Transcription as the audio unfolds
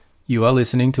You are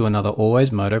listening to another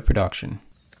Always Moto production.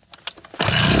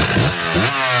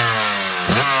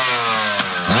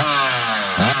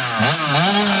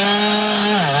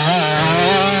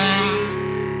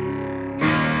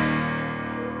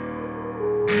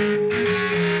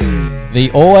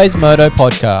 The Always Moto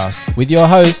podcast with your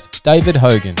host, David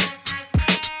Hogan.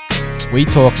 We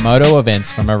talk moto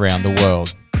events from around the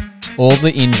world. All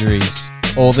the injuries,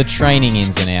 all the training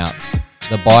ins and outs,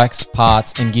 the bikes,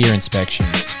 parts and gear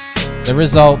inspections. The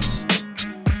results,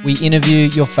 we interview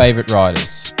your favourite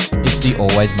riders. It's the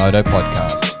Always Moto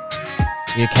podcast.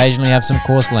 We occasionally have some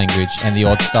coarse language and the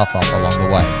odd stuff up along the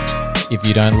way. If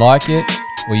you don't like it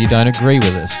or you don't agree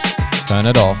with us, turn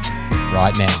it off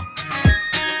right now.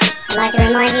 I'd like to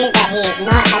remind you that he is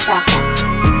not a doctor.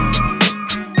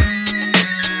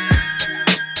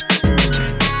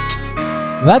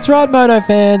 That's right, Moto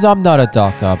fans. I'm not a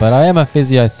doctor, but I am a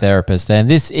physiotherapist, and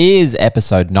this is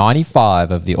episode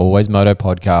 95 of the Always Moto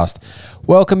podcast.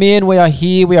 Welcome in. We are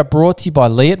here. We are brought to you by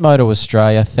Lee at Moto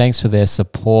Australia. Thanks for their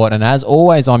support. And as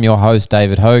always, I'm your host,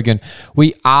 David Hogan.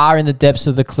 We are in the depths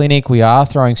of the clinic. We are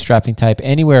throwing strapping tape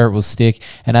anywhere it will stick.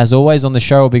 And as always on the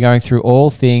show, we'll be going through all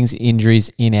things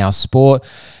injuries in our sport.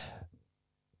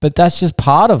 But that's just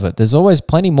part of it. There's always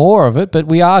plenty more of it, but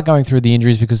we are going through the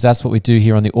injuries because that's what we do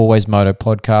here on the Always Moto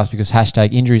podcast, because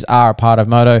hashtag injuries are a part of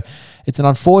Moto. It's an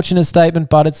unfortunate statement,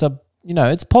 but it's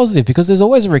positive because there's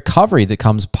always a recovery that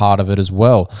comes part of it as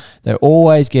well. They're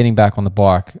always getting back on the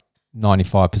bike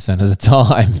 95% of the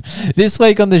time. This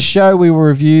week on the show, we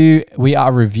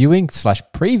are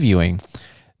reviewing/previewing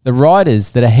the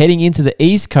riders that are heading into the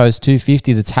East Coast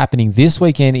 250 that's happening this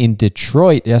weekend in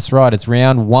Detroit. That's right, it's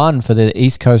round one for the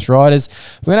East Coast riders.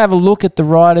 We're going to have a look at the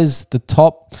riders, the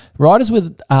top riders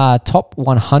with top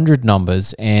 100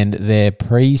 numbers and their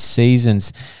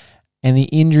pre-seasons and the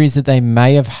injuries that they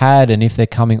may have had and if they're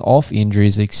coming off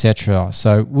injuries, etc.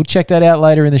 So we'll check that out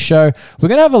later in the show. We're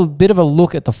going to have a bit of a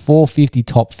look at the 450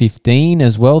 top 15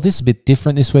 as well. This is a bit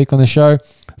different this week on the show.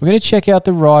 We're going to check out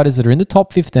the riders that are in the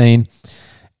top 15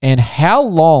 and how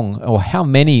long or how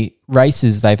many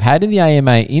races they've had in the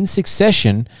AMA in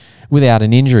succession without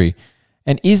an injury.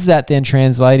 And is that then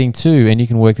translating to, and you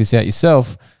can work this out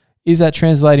yourself, is that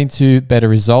translating to better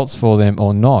results for them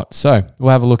or not? So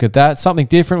we'll have a look at that. Something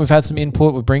different. We've had some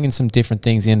input. We're bringing some different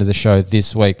things into the show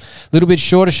this week. A little bit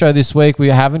shorter show this week. We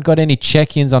haven't got any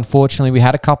check-ins, unfortunately. We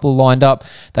had a couple lined up.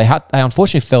 They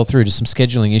unfortunately fell through to some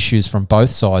scheduling issues from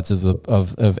both sides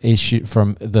of issue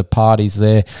from the parties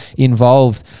there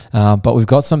involved. But we've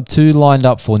got two lined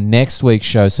up for next week's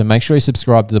show. So make sure you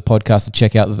subscribe to the podcast to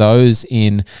check out those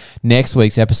in next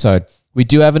week's episode. We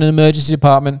do have an emergency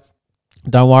department.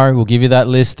 Don't worry, we'll give you that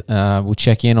list. We'll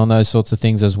check in on those sorts of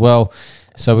things as well.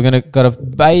 So we're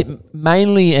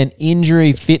mainly an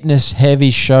injury fitness heavy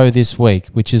show this week,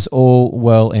 which is all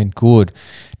well and good.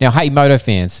 Now, hey, Moto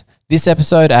fans, this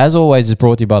episode, as always, is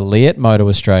brought to you by Lee at Moto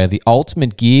Australia, the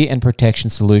ultimate gear and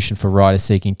protection solution for riders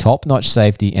seeking top-notch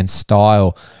safety and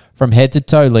style. From head to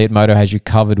toe, Lee at Moto has you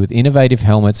covered with innovative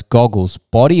helmets, goggles,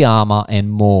 body armor,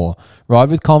 and more. Ride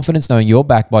with confidence knowing you're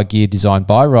backed by gear designed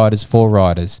by riders for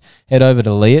riders. Head over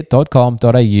to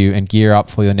leat.com.au and gear up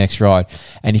for your next ride.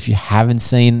 And if you haven't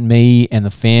seen me and the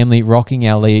family rocking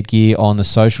our Leat gear on the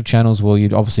social channels, well,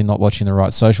 you're obviously not watching the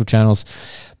right social channels.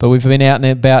 But we've been out and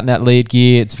about in that Leat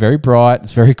gear. It's very bright.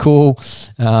 It's very cool.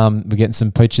 We're getting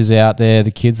some pictures out there.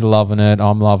 The kids are loving it.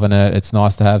 I'm loving it. It's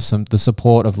nice to have the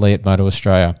support of Lee at Moto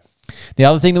Australia. The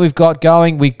other thing that we've got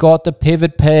going, we got the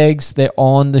pivot pegs. They're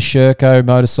on the Sherco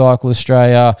Motorcycle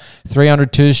Australia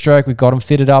 300 two-stroke. We got them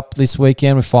fitted up this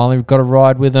weekend. We finally got a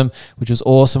ride with them, which was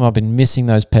awesome. I've been missing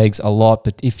those pegs a lot.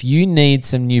 But if you need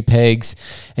some new pegs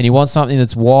and you want something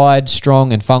that's wide,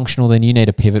 strong, and functional, then you need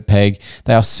a pivot peg.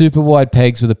 They are super wide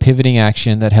pegs with a pivoting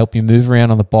action that help you move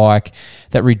around on the bike,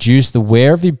 that reduce the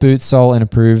wear of your boot sole and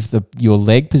improve your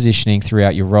leg positioning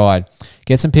throughout your ride.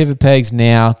 Get some pivot pegs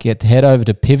now. Head over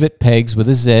to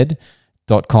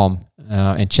pivotpegs.com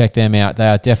and check them out. They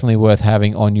are definitely worth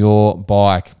having on your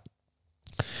bike.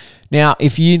 Now,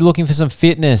 if you're looking for some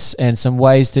fitness and some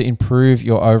ways to improve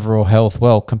your overall health,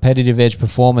 well, Competitive Edge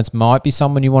Performance might be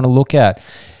someone you want to look at.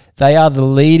 They are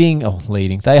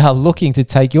they are looking to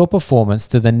take your performance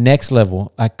to the next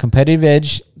level. At Competitive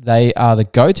Edge, they are the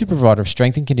go-to provider of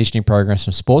strength and conditioning programs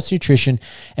from sports nutrition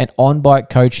and on-bike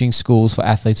coaching schools for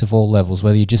athletes of all levels.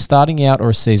 Whether you're just starting out or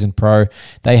a seasoned pro,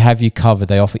 they have you covered.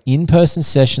 They offer in-person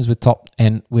sessions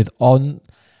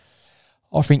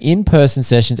offering in-person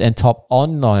sessions and top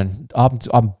online.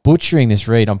 I'm butchering this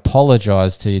read. I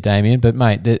apologize to you, Damien, but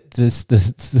mate,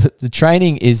 the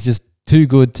training is just too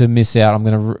good to miss out. I'm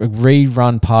going to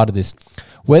rerun part of this.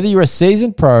 Whether you're a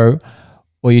seasoned pro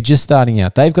or you're just starting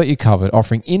out, they've got you covered,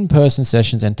 offering in-person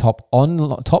sessions and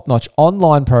top-notch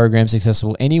online programs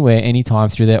accessible anywhere, anytime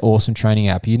through their awesome training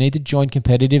app. You need to join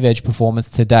Competitive Edge Performance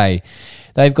today.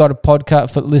 They've got a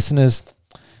podcast for listeners.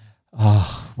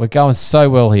 Oh, we're going so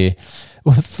well here.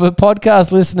 For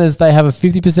podcast listeners, they have a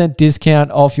 50%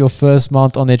 discount off your first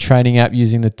month on their training app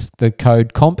using the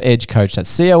code CompEdgeCoach.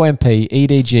 That's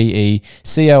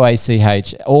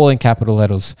CompEdgeCoach, all in capital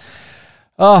letters.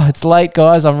 Oh, it's late,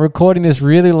 guys. I'm recording this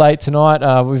really late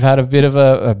tonight. We've had a bit of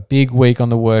a big week on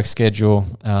the work schedule.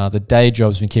 The day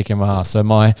job's been kicking my ass. So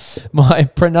my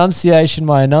pronunciation,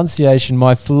 my enunciation,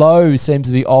 my flow seems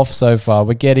to be off so far.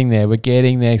 We're getting there. We're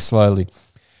getting there slowly.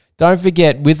 Don't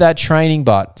forget, with that training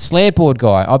butt, slant board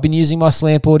guy, I've been using my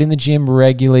slant board in the gym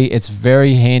regularly. It's a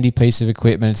very handy piece of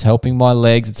equipment. It's helping my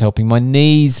legs. It's helping my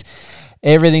knees.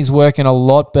 Everything's working a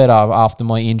lot better after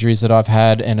my injuries that I've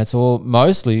had, and it's all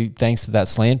mostly thanks to that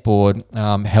slant board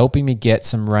helping me get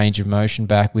some range of motion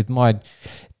back with my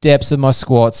depths of my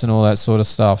squats and all that sort of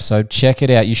stuff. So check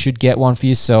it out. You should get one for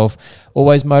yourself.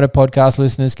 Always Moto podcast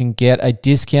listeners can get a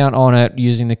discount on it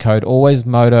using the code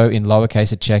ALWAYSMOTO in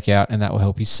lowercase at checkout, and that will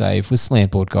help you save with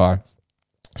Slantboard Guy.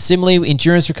 Similarly,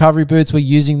 endurance recovery boots, we're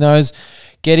using those,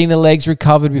 getting the legs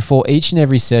recovered before each and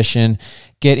every session.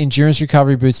 Get endurance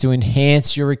recovery boots to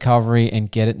enhance your recovery,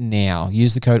 and get it now.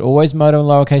 Use the code ALWAYSMOTO in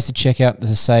lowercase to check out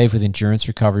to save with endurance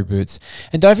recovery boots.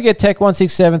 And don't forget Tech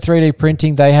 167 3D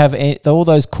printing. They have all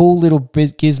those cool little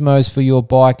gizmos for your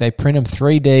bike. They print them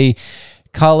 3D,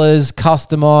 colors,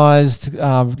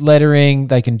 customized, lettering.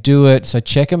 They can do it. So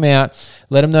check them out.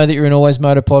 Let them know that you're an Always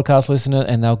Moto podcast listener,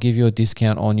 and they'll give you a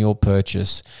discount on your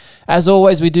purchase. As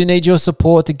always, we do need your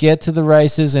support to get to the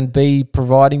races and be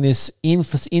providing this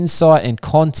insight and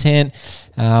content.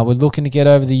 We're looking to get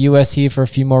over the US here for a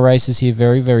few more races here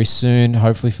very, very soon,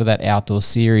 hopefully for that outdoor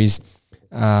series.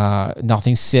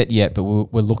 Nothing's set yet, but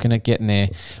we're looking at getting there.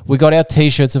 We got our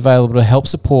t-shirts available to help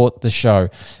support the show.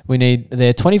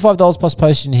 They're $25 plus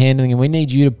postage and handling, and we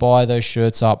need you to buy those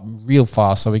shirts up real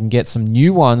fast so we can get some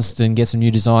new ones and get some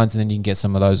new designs, and then you can get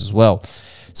some of those as well.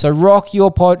 So rock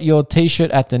your t-shirt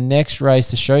at the next race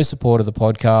to show support of the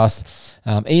podcast.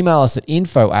 Email us at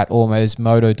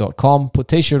info@alwaysmoto.com. Put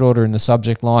t-shirt order in the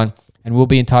subject line, and we'll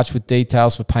be in touch with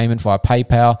details for payment via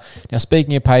PayPal. Now,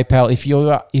 speaking of PayPal,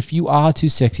 if you are too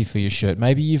sexy for your shirt,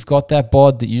 maybe you've got that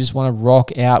bod that you just want to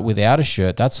rock out without a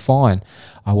shirt, that's fine.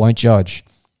 I won't judge.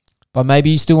 But maybe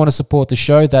you still want to support the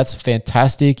show, that's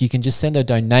fantastic. You can just send a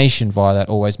donation via that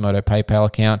Always Moto PayPal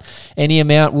account. Any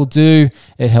amount will do.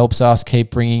 It helps us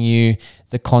keep bringing you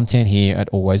the content here at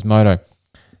Always Moto.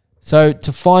 So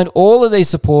to find all of these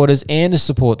supporters and to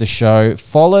support the show,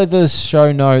 follow the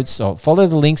show notes, or follow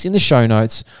the links in the show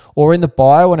notes or in the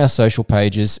bio on our social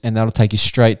pages, and that'll take you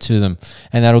straight to them.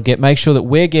 And that'll make sure that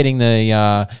we're getting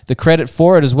the credit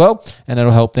for it as well, and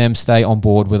that'll help them stay on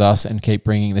board with us and keep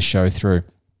bringing the show through.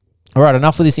 All right,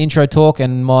 enough of this intro talk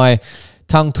and my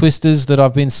tongue twisters that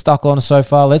I've been stuck on so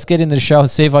far. Let's get into the show and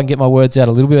see if I can get my words out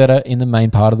a little bit better in the main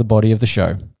part of the body of the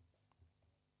show.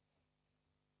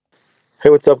 Hey,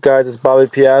 what's up, guys? It's Bobby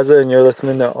Piazza, and you're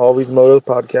listening to Always Moto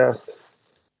Podcast.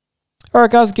 All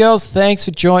right, guys and girls, thanks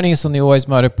for joining us on the Always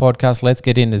Moto Podcast. Let's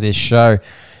get into this show.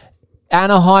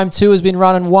 Anaheim 2 has been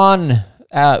running one.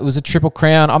 It was a Triple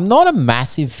Crown. I'm not a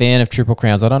massive fan of Triple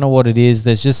Crowns. I don't know what it is.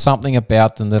 There's just something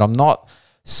about them that I'm not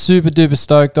super duper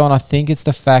stoked on. I think it's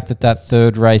the fact that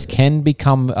third race can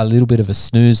become a little bit of a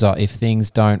snoozer if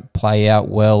things don't play out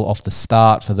well off the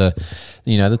start for the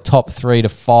top 3 to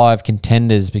 5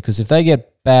 contenders, because if they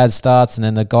get bad starts and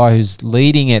then the guy who's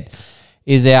leading it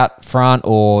is out front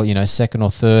or second or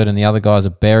third and the other guys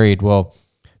are buried, well,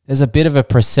 there's a bit of a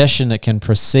procession that can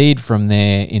proceed from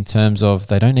there in terms of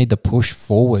they don't need to push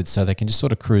forward, so they can just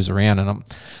sort of cruise around. And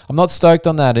I'm not stoked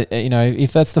on that.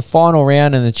 If that's the final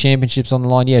round and the championship's on the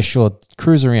line, yeah, sure,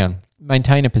 cruise around,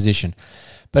 maintain a position.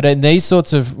 But in these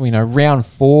sorts of, round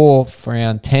 4,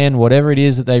 round 10, whatever it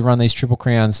is that they run these Triple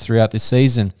Crowns throughout this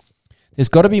season, there's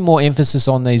got to be more emphasis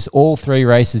on these all 3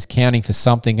 races counting for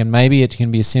something, and maybe it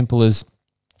can be as simple as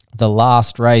the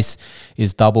last race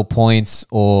is double points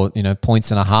or,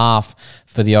 points and a half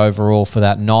for the overall for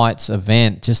that night's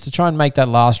event, just to try and make that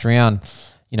last round,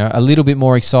 a little bit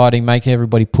more exciting, make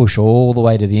everybody push all the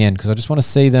way to the end. Because I just want to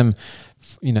see them,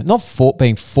 not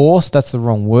being forced, that's the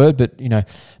wrong word, but,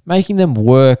 making them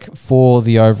work for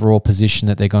the overall position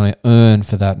that they're going to earn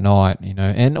for that night,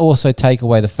 and also take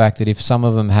away the fact that if some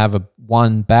of them have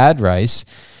one bad race,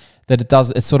 that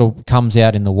it sort of comes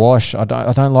out in the wash. I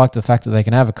don't like the fact that they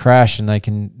can have a crash and they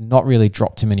can not really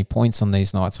drop too many points on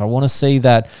these nights. I want to see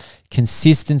that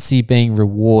consistency being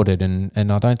rewarded,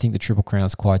 and I don't think the Triple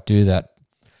Crowns quite do that.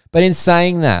 But in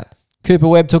saying that, Cooper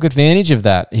Webb took advantage of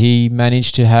that. He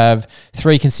managed to have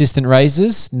 3 consistent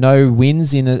races, no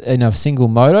wins in a single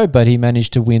moto, but he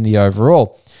managed to win the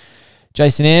overall.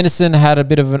 Jason Anderson had a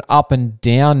bit of an up and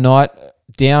down night,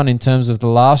 down in terms of the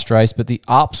last race, but the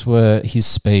ups were his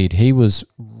speed. He was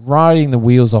riding the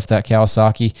wheels off that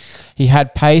Kawasaki. He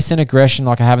had pace and aggression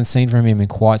like I haven't seen from him in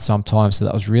quite some time, so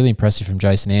that was really impressive from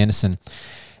Jason Anderson.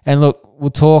 And look, we'll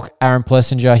talk Aaron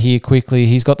Plessinger here quickly.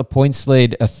 He's got the points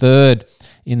lead, a third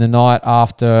in the night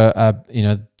after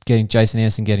getting Jason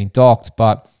Anderson getting docked.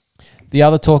 But the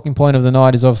other talking point of the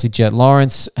night is obviously Jet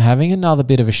Lawrence having another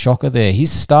bit of a shocker there.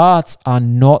 His starts are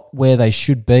not where they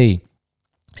should be.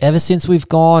 Ever since we've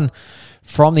gone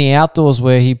from the outdoors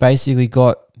where he basically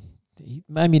got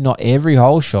maybe not every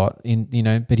hole shot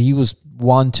but he was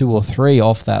 1, 2, or 3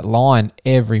 off that line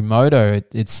every moto,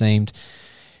 it seemed.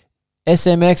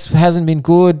 SMX hasn't been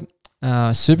good.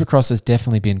 Supercross has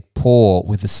definitely been poor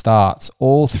with the starts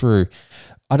all through.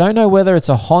 I don't know whether it's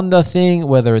a Honda thing,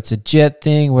 whether it's a Jet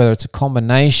thing, whether it's a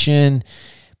combination,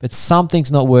 but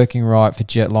something's not working right for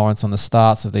Jet Lawrence on the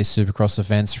starts of these Supercross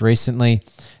events recently,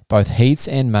 both heats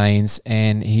and mains.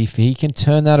 And if he can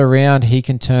turn that around, he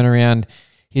can turn around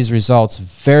his results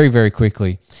very, very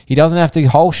quickly. He doesn't have to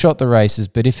whole shot the races,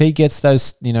 but if he gets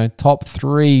those, top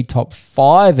 3, top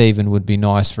 5 even would be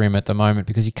nice for him at the moment,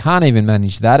 because he can't even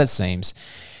manage that, it seems.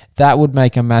 That would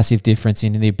make a massive difference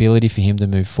in the ability for him to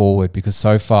move forward, because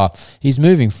so far he's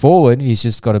moving forward. He's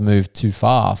just got to move too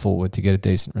far forward to get a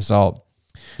decent result.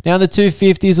 Now, in the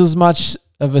 250s was much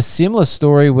of a similar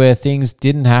story where things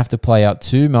didn't have to play out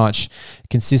too much.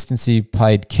 Consistency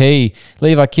played key.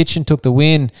 Levi Kitchen took the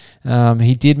win.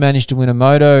 He did manage to win a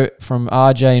moto from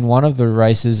RJ in one of the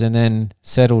races and then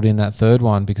settled in that third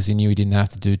one because he knew he didn't have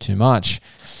to do too much.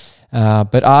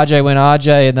 But RJ went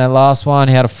RJ in that last one.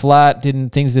 He had a flat.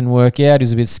 Things didn't work out. He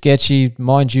was a bit sketchy.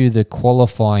 Mind you, the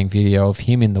qualifying video of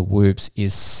him in the whoops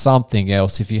is something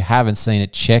else. If you haven't seen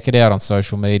it, check it out on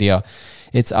social media.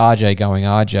 It's RJ going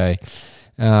RJ.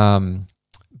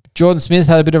 Jordan Smith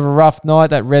had a bit of a rough night.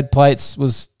 That red plates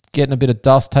was getting a bit of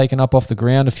dust taken up off the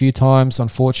ground a few times,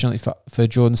 unfortunately for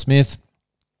Jordan Smith.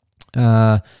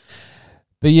 But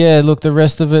yeah, look, the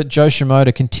rest of it, Joe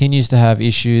Shimoda continues to have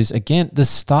issues. Again, the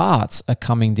starts are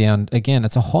coming down. Again,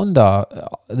 it's a Honda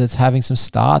that's having some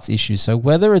starts issues. So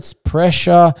whether it's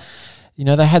pressure,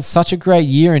 they had such a great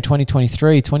year in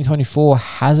 2023. 2024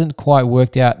 hasn't quite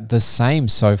worked out the same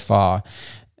so far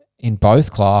in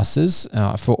both classes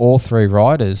for all 3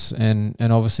 riders. And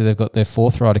obviously they've got their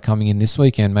 4th rider coming in this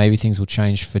weekend. Maybe things will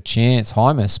change for Chance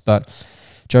Hymas, but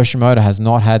Joe Shimoda has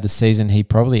not had the season he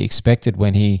probably expected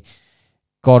when he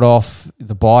got off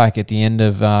the bike at the end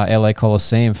of LA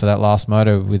Coliseum for that last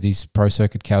moto with his Pro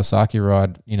Circuit Kawasaki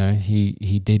ride.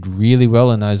 He did really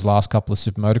well in those last couple of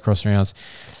Super Motocross rounds.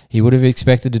 He would have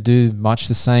expected to do much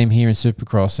the same here in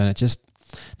Supercross, and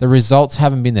the results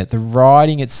haven't been there. The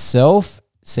riding itself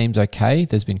seems okay.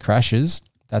 There's been crashes.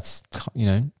 That's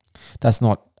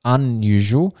not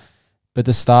unusual, but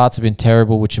the starts have been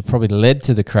terrible, which have probably led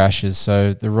to the crashes.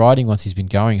 So the riding, once he's been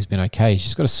going, has been okay. He's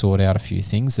just got to sort out a few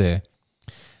things there.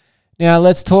 Now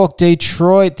let's talk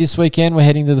Detroit. This weekend we're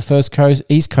heading to the first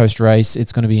East Coast race.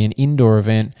 It's going to be an indoor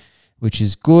event, which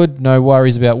is good. No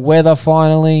worries about weather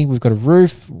finally. We've got a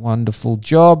roof. Wonderful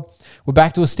job. We're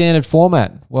back to a standard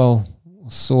format. Well,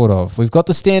 sort of. We've got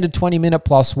the standard 20-minute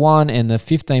 +1 and the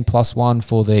 15 +1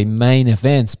 for the main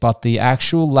events, but the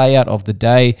actual layout of the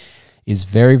day is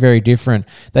very, very different.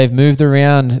 They've moved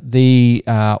around the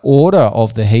order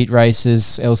of the heat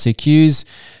races, LCQs,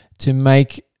 to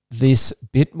make this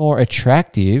bit more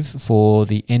attractive for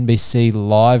the NBC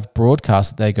live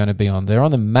broadcast that they're going to be on. They're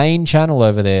on the main channel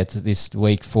over there this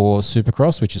week for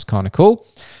Supercross, which is kind of cool.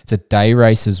 It's a day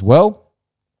race as well,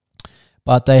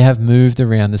 but they have moved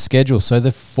around the schedule. So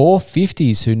the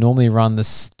 450s, who normally run the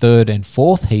 3rd and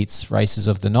 4th heats races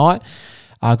of the night,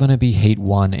 are going to be heat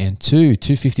 1 and 2.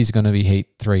 250s are going to be heat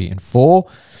 3 and 4.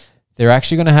 They're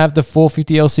actually going to have the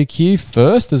 450 LCQ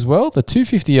first as well. The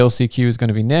 250 LCQ is going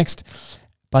to be next,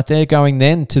 but they're going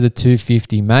then to the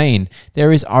 250 main.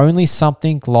 There is only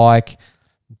something like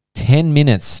 10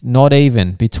 minutes, not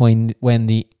even, between when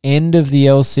the end of the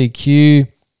LCQ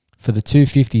for the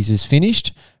 250s is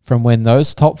finished from when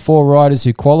those top 4 riders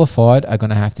who qualified are going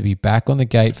to have to be back on the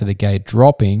gate for the gate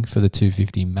dropping for the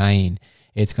 250 main.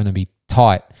 It's going to be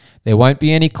tight. There won't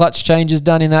be any clutch changes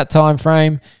done in that time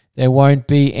frame. There won't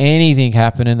be anything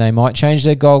happening. They might change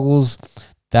their goggles.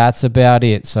 That's about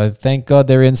it. So thank God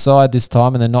they're inside this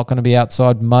time and they're not going to be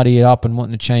outside muddy it up and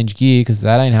wanting to change gear, because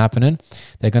that ain't happening.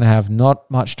 They're going to have not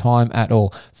much time at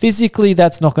all. Physically,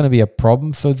 that's not going to be a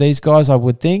problem for these guys, I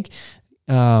would think.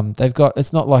 They've got,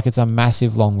 it's not like it's a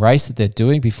massive long race that they're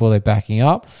doing before they're backing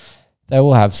up. They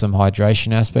will have some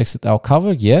hydration aspects that they'll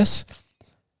cover, yes,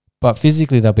 but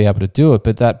physically they'll be able to do it.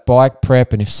 But that bike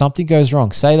prep, and if something goes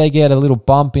wrong, say they get a little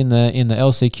bump in the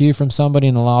LCQ from somebody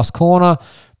in the last corner,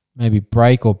 maybe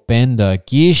break or bend a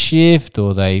gear shift,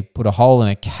 or they put a hole in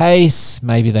a case,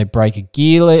 maybe they break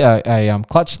a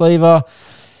clutch lever.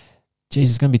 Geez,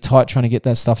 it's going to be tight trying to get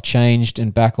that stuff changed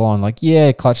and back on. Like,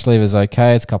 yeah, clutch lever's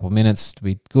okay. It's a couple of minutes to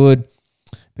be good.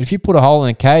 But if you put a hole in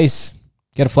a case,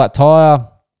 get a flat tire,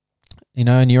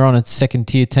 and you're on a second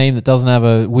tier team that doesn't have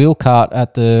a wheel cart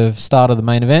at the start of the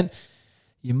main event,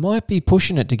 you might be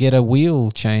pushing it to get a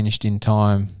wheel changed in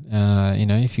time,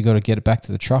 if you've got to get it back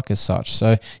to the truck as such.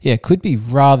 So, yeah, it could be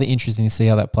rather interesting to see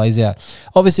how that plays out.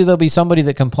 Obviously, there'll be somebody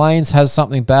that complains, has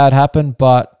something bad happen,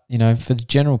 but for the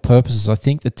general purposes, I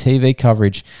think the TV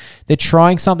coverage, they're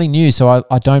trying something new, so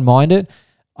I don't mind it.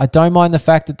 I don't mind the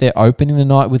fact that they're opening the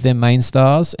night with their main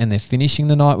stars and they're finishing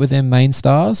the night with their main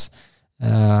stars.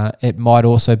 It might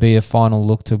also be a final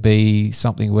look to be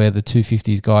something where the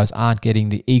 250s guys aren't getting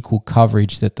the equal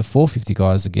coverage that the 450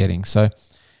 guys are getting. So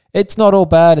it's not all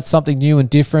bad. It's something new and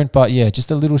different, but yeah,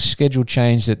 just a little schedule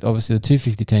change that obviously the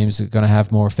 250 teams are going to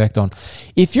have more effect on.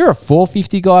 If you're a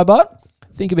 450 guy, but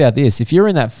think about this. If you're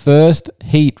in that first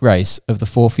heat race of the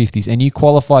 450s and you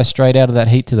qualify straight out of that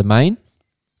heat to the main,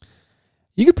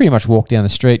 you could pretty much walk down the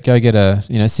street, go get a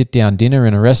sit-down dinner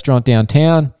in a restaurant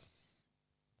downtown,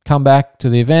 come back to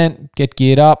the event, get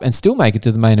geared up, and still make it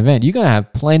to the main event. You're going to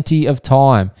have plenty of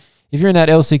time. If you're in that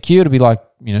LCQ, it'll be like,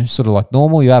 sort of like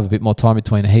normal. You have a bit more time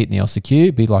between the heat and the LCQ.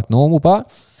 It'd be like normal,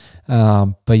 but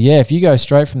yeah, if you go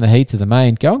straight from the heat to the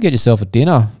main, go and get yourself a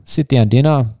dinner, sit-down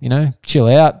dinner, chill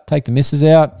out, take the missus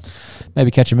out,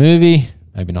 maybe catch a movie.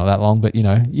 Maybe not that long, but,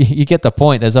 you get the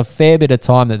point. There's a fair bit of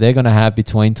time that they're going to have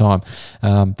between time.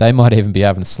 They might even be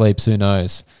having sleeps. Who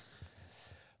knows?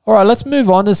 All right, let's move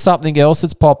on to something else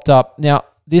that's popped up. Now,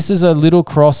 this is a little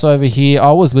crossover here.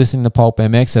 I was listening to Pulp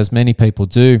MX, as many people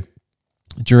do,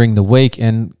 during the week,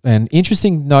 and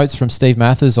interesting notes from Steve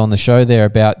Mathers on the show there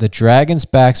about the Dragons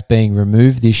backs being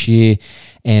removed this year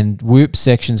and whoop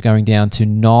sections going down to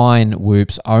 9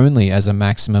 whoops only as a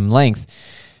maximum length.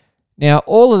 Now,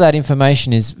 all of that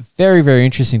information is very, very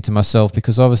interesting to myself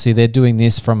because obviously they're doing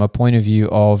this from a point of view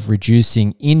of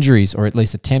reducing injuries, or at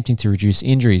least attempting to reduce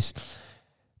injuries.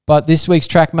 But this week's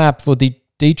track map for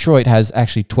Detroit has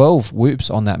actually 12 whoops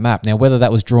on that map. Now, whether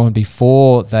that was drawn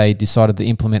before they decided to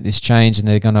implement this change and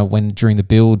they're going to, during the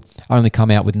build, only come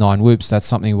out with 9 whoops, that's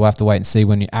something we'll have to wait and see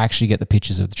when you actually get the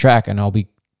pictures of the track, and I'll be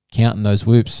counting those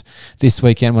whoops this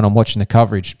weekend when I'm watching the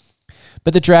coverage.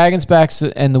 But the Dragons backs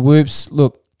and the whoops,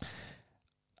 look,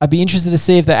 I'd be interested to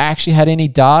see if they actually had any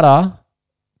data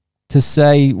to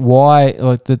say why,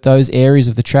 that those areas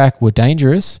of the track were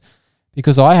dangerous,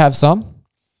 because I have some.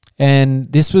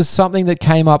 And this was something that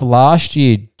came up last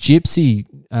year. Gypsy,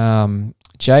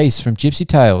 Jace from Gypsy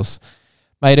Tales,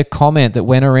 made a comment that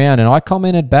went around, and I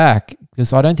commented back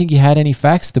because I don't think he had any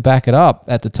facts to back it up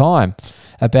at the time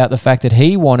about the fact that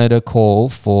he wanted a call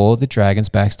for the Dragons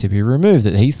backs to be removed,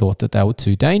 that he thought that they were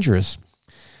too dangerous.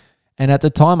 And at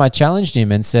the time I challenged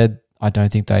him and said, I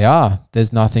don't think they are.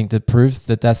 There's nothing that proves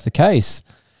that that's the case.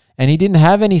 And he didn't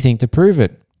have anything to prove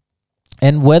it.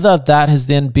 And whether that has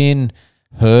then been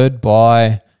heard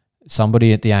by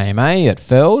somebody at the AMA at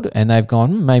Feld and they've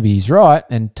gone, maybe he's right,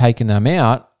 and taken them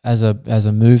out as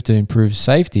a move to improve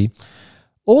safety,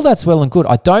 all that's well and good.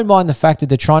 I don't mind the fact that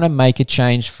they're trying to make a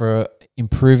change for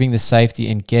improving the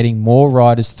safety and getting more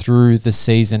riders through the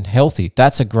season healthy.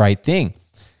 That's a great thing.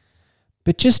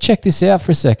 But just check this out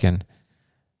for a second.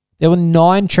 There were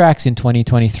 9 tracks in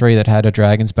 2023 that had a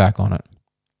Dragons back on it.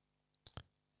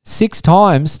 6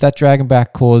 times that Dragon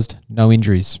back caused no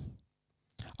injuries.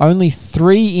 Only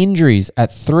 3 injuries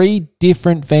at 3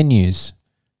 different venues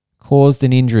caused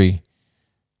an injury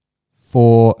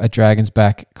for a Dragons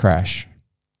back crash.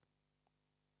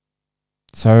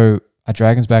 So a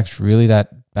Dragons back's really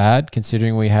that bad,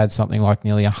 considering we had something like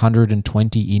nearly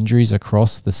 120 injuries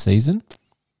across the season?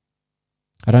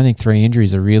 I don't think 3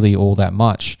 injuries are really all that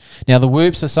much. Now, the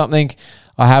whoops are something,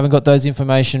 I haven't got those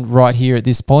information right here at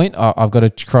this point. I've got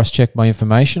to cross-check my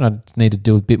information. I need to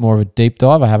do a bit more of a deep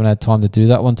dive. I haven't had time to do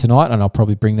that one tonight, and I'll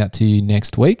probably bring that to you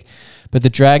next week. But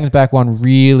the Dragons back one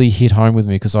really hit home with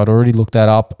me because I'd already looked that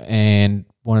up and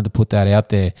wanted to put that out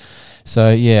there.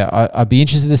 So, yeah, I'd be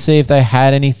interested to see if they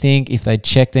had anything, if they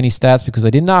checked any stats, because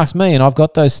they didn't ask me, and I've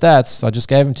got those stats. I just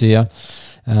gave them to you.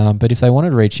 But if they wanted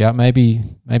to reach out, maybe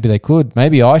they could.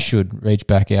 Maybe I should reach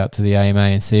back out to the AMA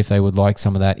and see if they would like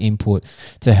some of that input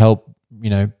to help,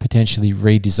 potentially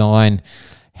redesign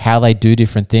how they do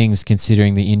different things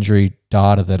considering the injury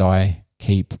data that I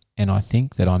keep, and I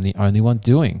think that I'm the only one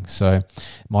doing. So it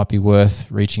might be worth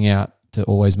reaching out to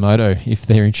Always Moto if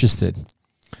they're interested.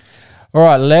 All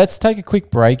right, let's take a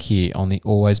quick break here on the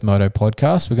Always Moto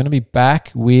podcast. We're going to be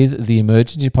back with the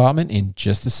emergency department in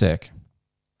just a sec.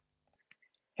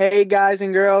 Hey guys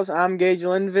and girls, I'm Gage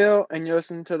Linville, and you're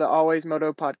listening to the Always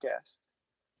Moto podcast.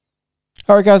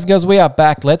 All right, guys and girls, we are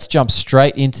back. Let's jump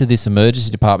straight into this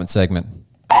emergency department segment.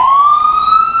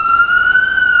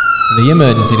 The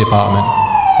emergency department.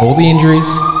 All the injuries,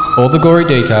 all the gory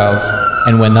details,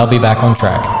 and when they'll be back on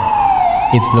track.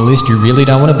 It's the list you really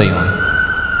don't want to be on.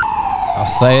 I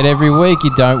say it every week,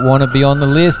 you don't want to be on the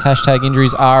list. Hashtag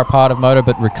injuries are a part of moto,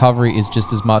 but recovery is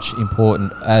just as much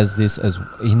important as this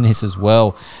as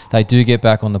well. They do get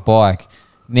back on the bike.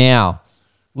 Now,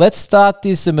 let's start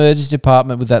this emergency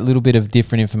department with that little bit of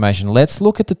different information. Let's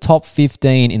look at the top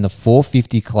 15 in the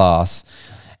 450 class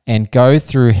and go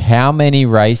through how many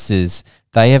races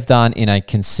they have done in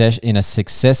a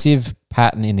successive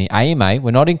pattern in the AMA.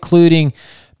 We're not including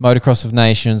Motocross of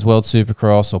Nations, World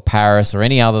Supercross, or Paris, or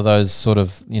any other of those sort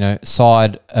of,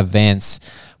 side events.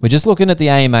 We're just looking at the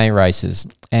AMA races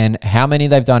and how many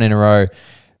they've done in a row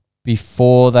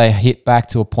before they hit back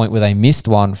to a point where they missed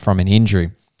one from an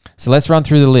injury. So let's run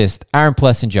through the list. Aaron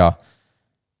Plessinger,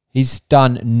 he's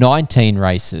done 19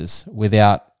 races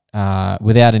without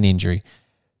an injury.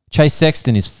 Chase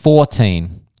Sexton is 14.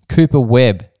 Cooper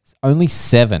Webb, only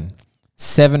 7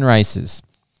 races.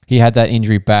 He had that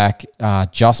injury back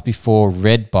just before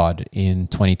Redbud in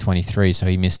 2023, so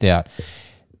he missed out.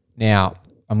 Now,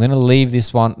 I'm going to leave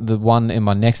the one in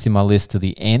my list to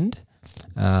the end,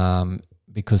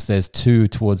 because there's 2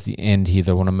 towards the end here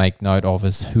that I want to make note of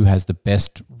as who has the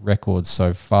best records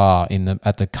so far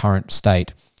at the current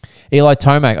state. Eli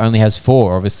Tomac only has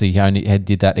 4. Obviously, he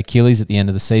did that Achilles at the end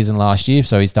of the season last year,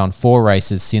 so he's done 4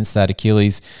 races since that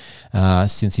Achilles,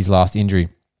 since his last injury.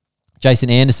 Jason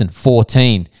Anderson,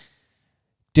 14.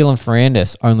 Dylan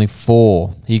Ferrandis, only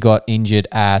 4. He got injured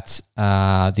at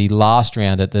the last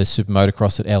round at the Super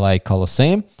Motocross at LA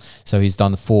Coliseum, so he's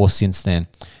done 4 since then.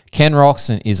 Ken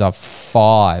Roxon is a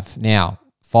 5. Now,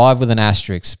 5 with an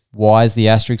asterisk. Why is the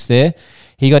asterisk there?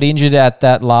 He got injured at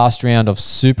that last round of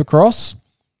Supercross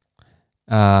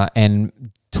and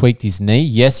tweaked his knee.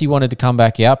 Yes, he wanted to come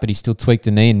back out, but he still tweaked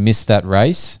the knee and missed that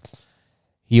race.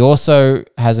 He also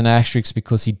has an asterisk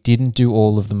because he didn't do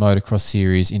all of the motocross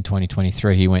series in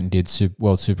 2023. He went and did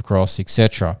World Supercross,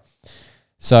 etc.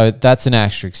 So that's an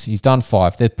asterisk. He's done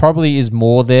 5. There probably is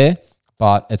more there,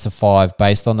 but it's a 5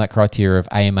 based on that criteria of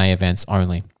AMA events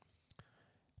only.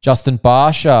 Justin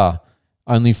Barsha,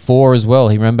 only 4 as well.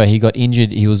 Remember, he got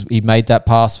injured. He made that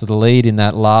pass for the lead in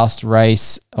that last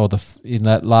race, at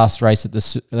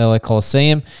the LA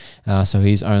Coliseum. So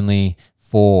he's only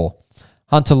 4.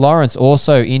 Hunter Lawrence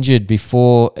also injured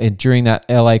during that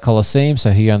LA Coliseum,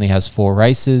 so he only has 4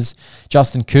 races.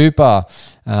 Justin Cooper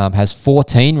has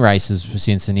 14 races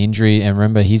since an injury, and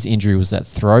remember his injury was that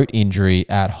throat injury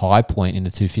at High Point in the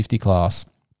 250 class.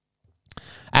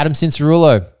 Adam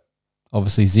Cincerulo,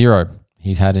 obviously 0.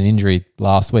 He's had an injury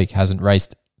last week, hasn't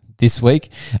raced this week,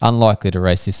 unlikely to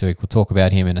race this week. We'll talk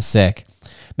about him in a sec.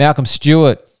 Malcolm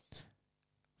Stewart,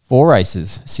 4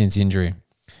 races since injury.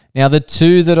 Now, the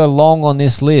 2 that are long on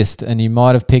this list, and you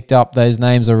might have picked up those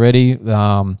names already,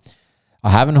 I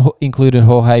haven't included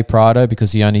Jorge Prado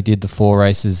because he only did the 4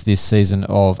 races this season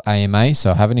of AMA,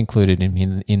 so I haven't included him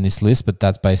in this list, but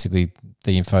that's basically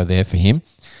the info there for him.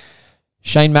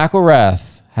 Shane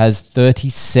McElrath has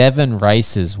 37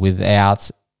 races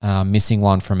without missing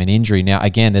one from an injury. Now,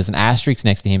 again, there's an asterisk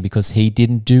next to him because he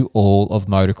didn't do all of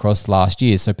motocross last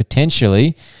year, so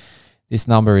potentially this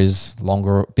number is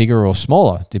longer, bigger, or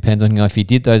smaller, depending on if he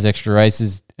did those extra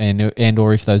races and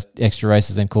or if those extra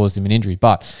races then caused him an injury.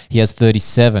 But he has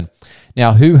 37.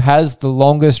 Now, who has the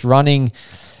longest running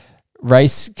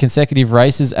consecutive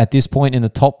races at this point in the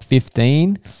top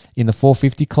 15 in the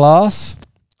 450 class?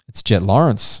 It's Jet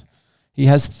Lawrence. He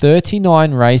has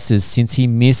 39 races since he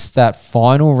missed that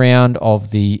final round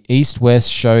of the East-West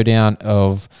showdown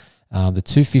of the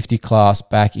 250 class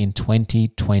back in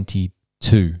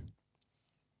 2022.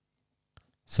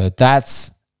 So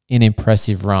that's an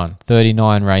impressive run,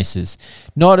 39 races.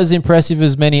 Not as impressive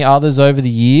as many others over the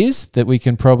years that we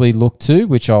can probably look to,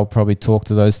 which I'll probably talk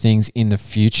to those things in the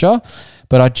future.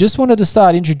 But I just wanted to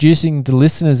start introducing the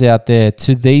listeners out there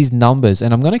to these numbers,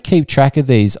 and I'm going to keep track of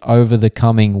these over the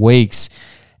coming weeks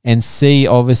and see,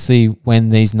 obviously,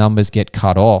 when these numbers get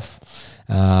cut off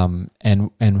and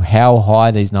how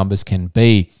high these numbers can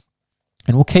be.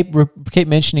 And we'll keep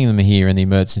mentioning them here in the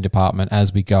emergency department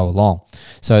as we go along.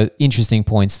 So interesting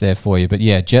points there for you. But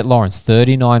yeah, Jet Lawrence,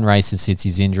 39 races since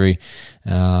his injury.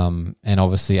 And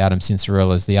obviously Adam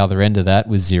Cincerella is the other end of that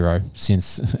with 0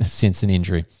 since an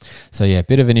injury. So yeah, a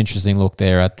bit of an interesting look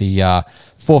there at the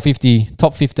 450,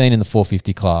 top 15 in the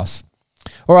 450 class.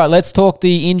 All right, let's talk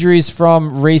the injuries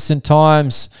from recent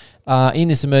times in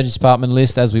this emergency department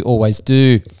list, as we always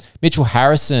do. Mitchell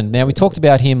Harrison. Now, we talked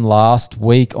about him last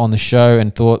week on the show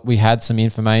and thought we had some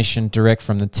information direct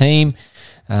from the team,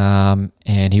 and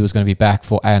he was going to be back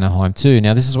for Anaheim too.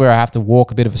 Now, this is where I have to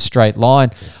walk a bit of a straight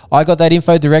line. I got that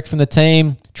info direct from the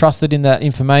team, trusted in that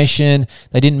information.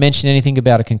 They didn't mention anything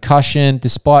about a concussion,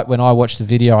 despite when I watched the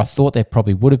video, I thought there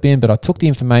probably would have been, but I took the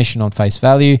information on face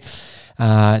value.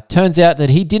 Turns out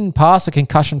that he didn't pass a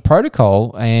concussion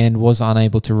protocol and was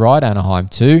unable to ride Anaheim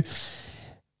 2.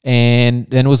 And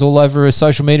then it was all over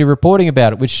social media reporting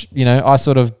about it, which, you know, I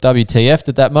sort of WTF'd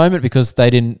at that moment because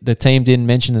the team didn't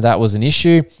mention that was an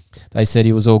issue. They said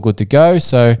he was all good to go.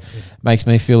 So it makes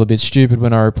me feel a bit stupid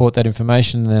when I report that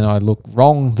information and then I look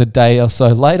wrong the day or so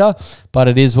later. But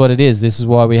it is what it is. This is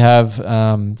why we have,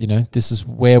 this is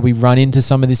where we run into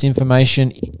some of this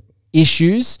information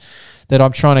issues that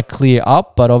I'm trying to clear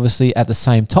up. But obviously at the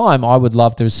same time, I would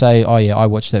love to say, oh yeah, I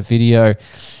watched that video.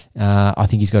 I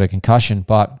think he's got a concussion.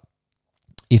 But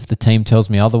if the team tells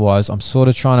me otherwise, I'm sort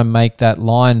of trying to make that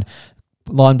line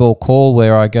ball call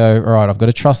where I go, all right, I've got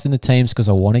to trust in the teams because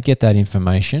I want to get that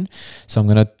information. So I'm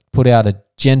going to put out a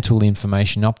gentle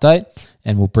information update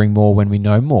and we'll bring more when we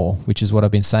know more, which is what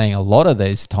I've been saying a lot of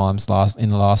these times in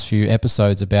the last few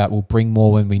episodes about we'll bring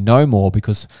more when we know more,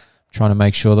 because trying to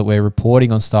make sure that we're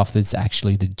reporting on stuff that's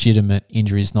actually legitimate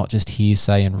injuries, not just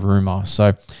hearsay and rumor.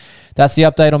 So that's the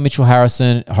update on Mitchell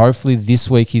Harrison. Hopefully this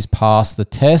week he's passed the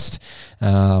test,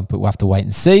 but we'll have to wait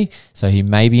and see. So he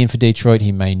may be in for Detroit.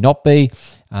 He may not be.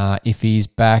 If he's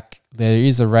back, there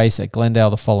is a race at Glendale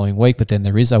the following week, but then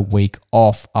there is a week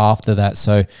off after that.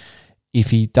 So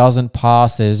if he doesn't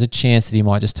pass, there's a chance that he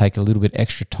might just take a little bit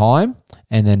extra time,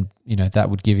 and then, you know, that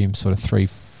would give him sort of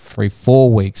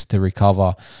 4 weeks to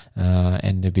recover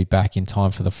and to be back in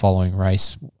time for the following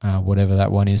race, whatever that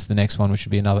one is, the next one, which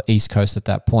would be another East Coast at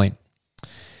that point.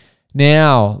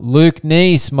 Now, Luke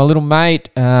Neese, my little mate,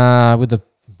 with a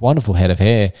wonderful head of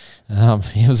hair.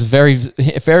 It was a very,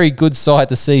 very good sight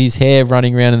to see his hair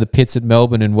running around in the pits at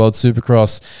Melbourne and World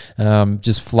Supercross,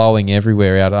 just flowing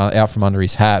everywhere out from under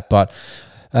his hat. But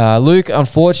Luke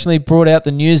unfortunately brought out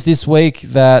the news this week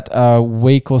that a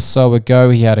week or so ago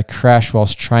he had a crash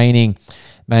whilst training,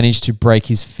 managed to break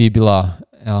his fibula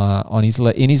in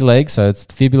his leg. So it's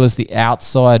fibula is the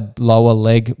outside lower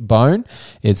leg bone.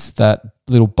 It's that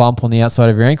little bump on the outside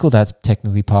of your ankle. That's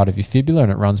technically part of your fibula,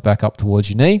 and it runs back up towards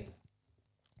your knee.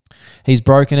 He's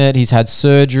broken it. He's had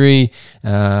surgery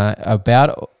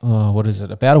about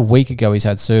a week ago. He's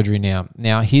had surgery now.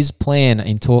 Now his plan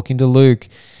in talking to Luke,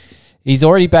 he's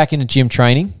already back into gym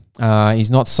training. He's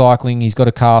not cycling. He's got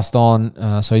a cast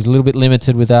on, so he's a little bit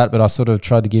limited with that. But I sort of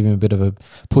tried to give him a bit of a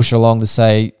push along to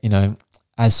say, you know,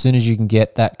 as soon as you can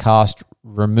get that cast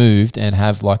removed and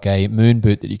have like a moon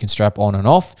boot that you can strap on and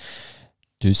off,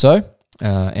 do so,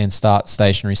 and start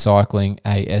stationary cycling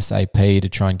ASAP to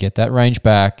try and get that range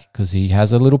back, because he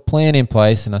has a little plan in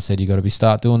place. And I said, you got to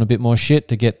start doing a bit more shit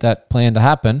to get that plan to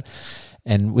happen.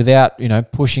 And without, you know,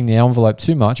 pushing the envelope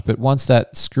too much, but once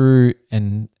that screw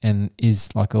and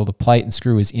is like all the plate and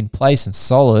screw is in place and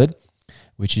solid,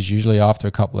 which is usually after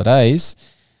a couple of days,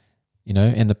 you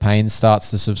know, and the pain starts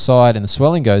to subside and the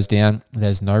swelling goes down,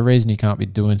 there's no reason you can't be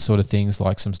doing sort of things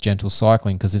like some gentle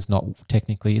cycling, because it's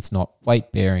not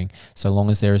weight bearing, so long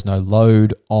as there is no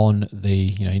load on the,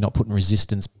 you know, you're not putting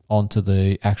resistance onto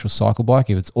the actual cycle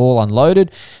bike. If it's all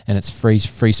unloaded and it's free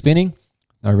spinning,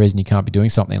 no reason you can't be doing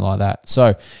something like that.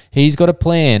 So he's got a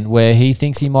plan where he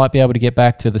thinks he might be able to get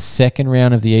back to the second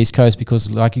round of the East Coast,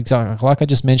 because like I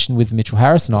just mentioned with the Mitchell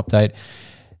Harrison update,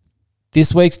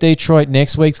 this week's Detroit,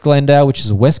 next week's Glendale, which is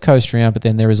a West Coast round, but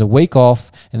then there is a week off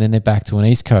and then they're back to an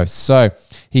East Coast. So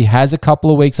he has a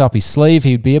couple of weeks up his sleeve.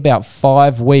 He'd be about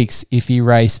 5 weeks if he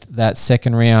raced that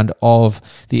second round of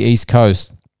the East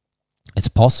Coast. It's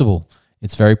possible.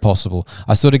 It's very possible.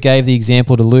 I sort of gave the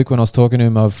example to Luke when I was talking to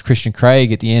him of Christian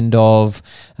Craig at the end of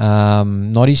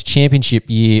not his championship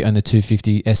year on the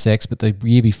 250 SX, but the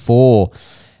year before.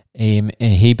 And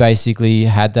he basically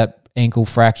had that ankle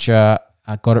fracture,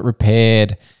 got it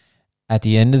repaired at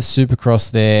the end of the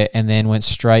Supercross there, and then went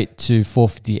straight to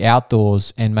 450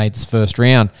 outdoors and made this first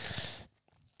round.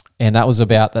 And that was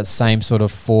about that same sort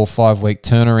of 4 or 5 week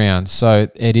turnaround. So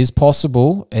it is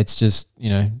possible. It's just, you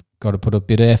know, got to put a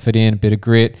bit of effort in, a bit of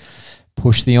grit.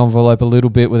 push the envelope a little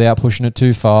bit without pushing it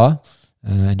too far,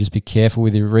 and just be careful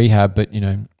with your rehab. But,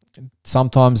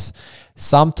 sometimes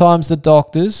the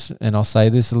doctors, and I'll say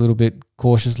this a little bit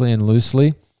cautiously and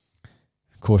loosely,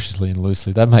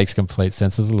 that makes complete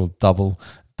sense. There's a little double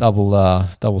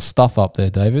stuff up there,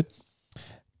 David.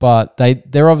 But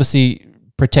they're obviously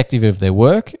protective of their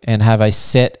work and have a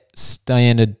set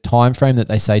standard time frame that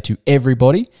they say to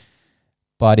everybody.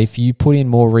 But if you put in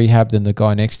more rehab than the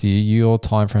guy next to you, your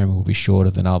time frame will be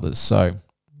shorter than others. So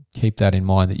keep that in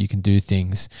mind, that you can do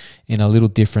things in a little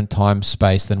different time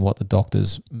space than what the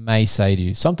doctors may say to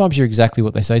you. Sometimes you're exactly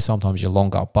what they say, sometimes you're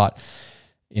longer, but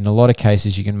in a lot of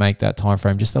cases you can make that time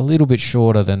frame just a little bit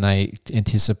shorter than they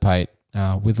anticipate,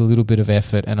 with a little bit of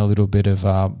effort and a little bit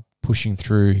of pushing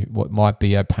through what might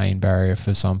be a pain barrier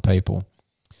for some people.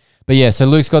 But yeah, so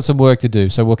Luke's got some work to do.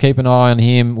 So we'll keep an eye on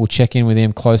him. We'll check in with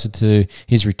him closer to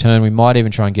his return. We might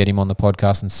even try and get him on the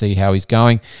podcast and see how he's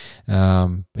going.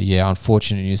 But yeah,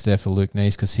 unfortunate news there for Luke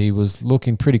Neese, because he was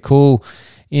looking pretty cool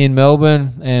in Melbourne,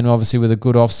 and obviously with a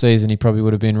good off season, he probably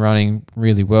would have been running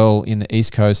really well in the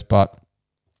East Coast, but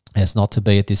it's not to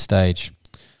be at this stage.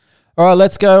 All right,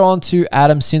 let's go on to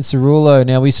Adam Cincerulo.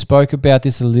 Now, we spoke about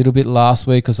this a little bit last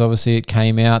week, because obviously it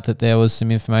came out that there was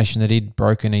some information that he'd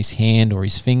broken his hand or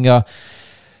his finger.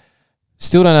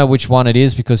 Still don't know which one it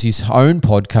is, because his own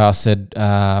podcast said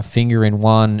finger in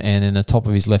one and in the top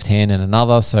of his left hand in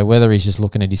another. So whether he's just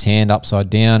looking at his hand upside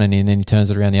down and then he turns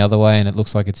it around the other way and it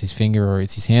looks like it's his finger or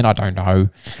it's his hand, I don't know.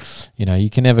 You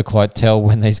can never quite tell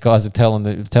when these guys are telling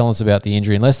us about the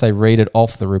injury. Unless they read it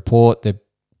off the report, they're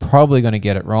probably going to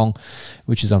get it wrong,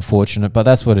 which is unfortunate, but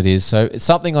that's what it is. So it's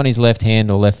something on his left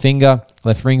hand or left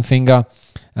ring finger.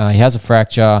 He has a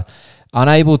fracture,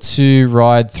 unable to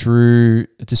ride through,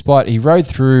 despite he rode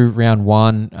through round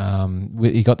one.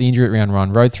 He got the injury at round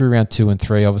one, rode through round 2 and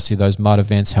 3. Obviously those mud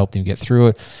events helped him get through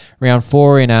it. Round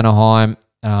 4 in Anaheim,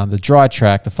 the dry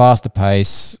track, the faster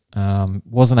pace,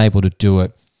 wasn't able to do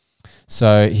it.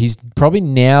 So he's probably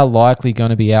now likely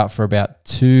going to be out for about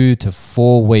 2 to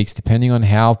 4 weeks, depending on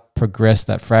how progressed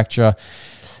that fracture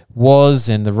was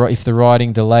and if the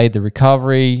riding delayed the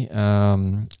recovery.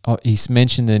 He's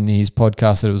mentioned in his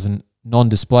podcast that it was a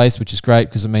non-displaced, which is great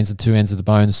because it means the two ends of the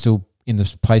bone are still in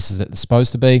the places that they're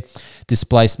supposed to be.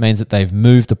 Displaced means that they've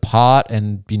moved apart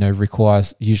and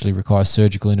usually requires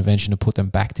surgical intervention to put them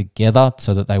back together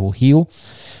so that they will heal,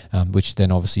 which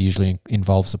then obviously usually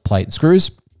involves a plate and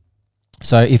screws.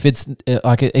 So if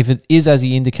it is as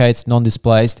he indicates,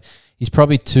 non-displaced, he's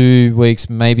probably 2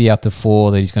 weeks, maybe up to 4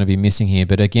 that he's going to be missing here.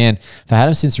 But again, for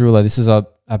Adam Cincerulo, this is a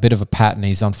bit of a pattern.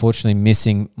 He's unfortunately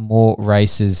missing more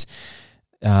races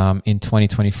in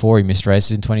 2024. He missed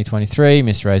races in 2023,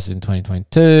 missed races in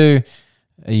 2022.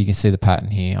 You can see the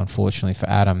pattern here, unfortunately, for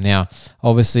Adam. Now,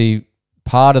 obviously,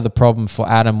 part of the problem for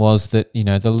Adam was that,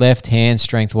 the left hand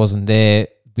strength wasn't there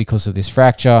because of this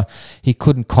fracture. He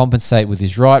couldn't compensate with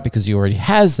his right because he already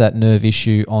has that nerve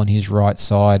issue on his right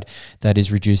side that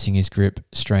is reducing his grip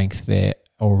strength there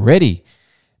already.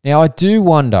 Now, I do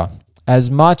wonder, as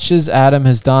much as Adam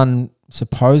has done,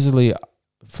 supposedly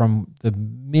from the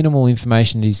minimal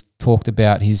information he's talked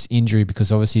about his injury,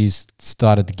 because obviously he's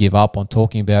started to give up on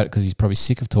talking about it because he's probably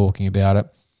sick of talking about it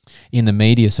in the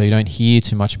media, so you don't hear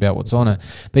too much about what's on it.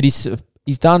 But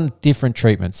he's done different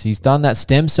treatments. He's done that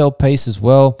stem cell piece as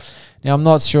well. Now, I'm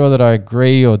not sure that I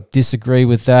agree or disagree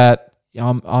with that.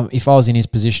 If I was in his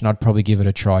position, I'd probably give it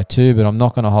a try too, but I'm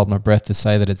not going to hold my breath to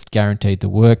say that it's guaranteed to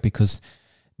work, because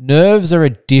nerves are a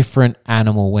different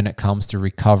animal when it comes to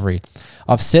recovery.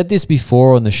 I've said this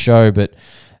before on the show, but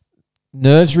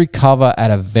nerves recover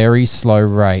at a very slow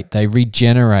rate. They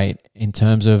regenerate in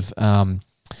terms of the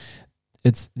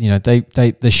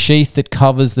sheath that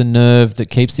covers the nerve that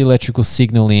keeps the electrical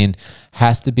signal in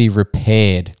has to be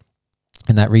repaired,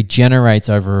 and that regenerates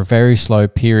over a very slow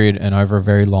period and over a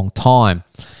very long time.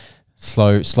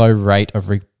 Slow rate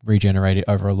of regenerating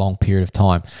over a long period of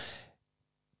time.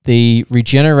 The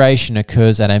regeneration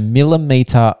occurs at 1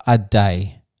 millimeter a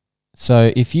day.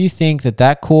 So if you think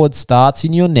that cord starts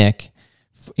in your neck,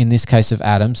 in this case of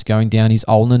Adam's, going down his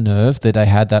ulnar nerve, that they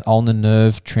had that ulnar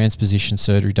nerve transposition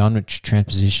surgery done, which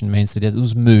transposition means that it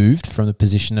was moved from the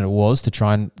position that it was to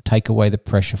try and take away the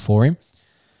pressure for him.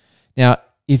 Now,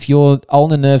 if your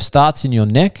ulnar nerve starts in your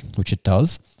neck, which it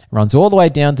does, runs all the way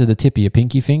down to the tip of your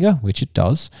pinky finger, which it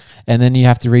does, and then you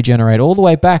have to regenerate all the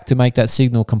way back to make that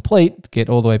signal complete, get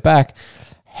all the way back.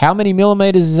 How many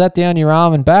millimeters is that down your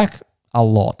arm and back? A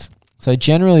lot. So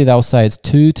generally they'll say it's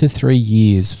 2 to 3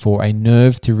 years for a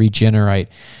nerve to regenerate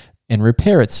and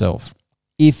repair itself,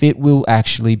 if it will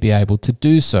actually be able to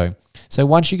do so. So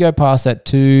once you go past that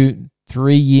 2-3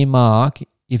 year mark,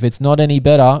 if it's not any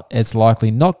better, it's likely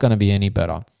not going to be any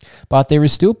better. But there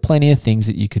is still plenty of things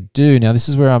that you could do. Now, this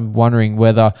is where I'm wondering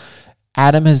whether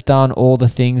Adam has done all the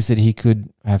things that he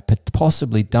could have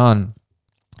possibly done,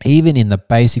 even in the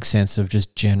basic sense of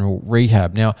just general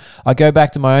rehab. Now, I go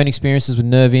back to my own experiences with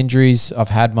nerve injuries. I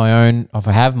have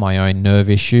my own nerve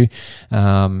issue.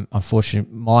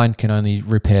 Unfortunately, mine can only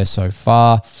repair so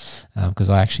far because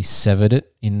I actually severed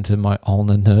it into my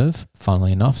ulnar nerve.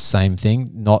 Funnily enough, same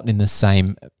thing, not in the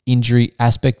same injury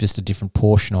aspect, just a different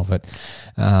portion of it.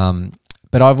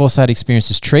 But I've also had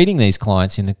experiences treating these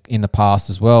clients in the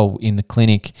past as well in the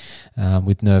clinic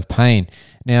with nerve pain.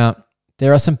 Now,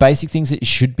 there are some basic things that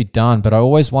should be done, but I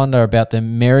always wonder about the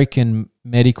American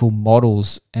medical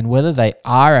models and whether they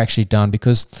are actually done,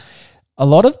 because a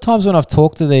lot of the times when I've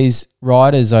talked to these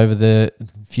riders over the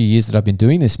few years that I've been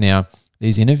doing this now,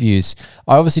 these interviews,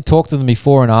 I obviously talk to them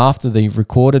before and after the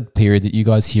recorded period that you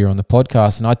guys hear on the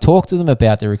podcast, and I talk to them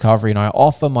about their recovery and I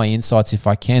offer my insights if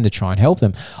I can to try and help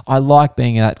them. I like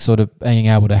being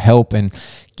able to help and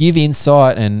give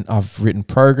insight, and I've written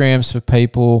programs for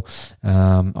people.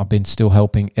 I've been still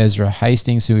helping Ezra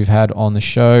Hastings, who we've had on the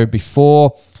show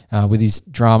before, with his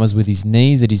dramas with his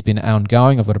knees that he's been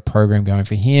ongoing. I've got a program going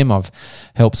for him. I've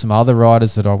helped some other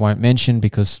riders that I won't mention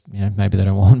because maybe they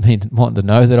don't want to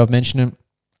know that I've mentioned them.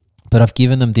 But I've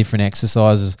given them different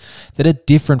exercises that are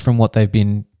different from what they've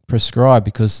been prescribed,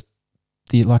 because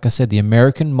like I said, the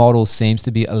American model seems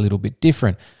to be a little bit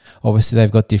different. Obviously,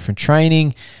 they've got different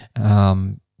training,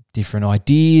 different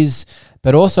ideas,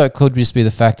 but also it could just be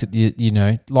the fact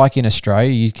that, like in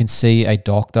Australia, you can see a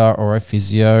doctor or a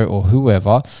physio or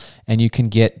whoever, and you can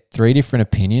get 3 different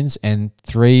opinions, and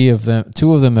 2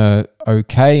 of them are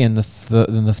okay, and the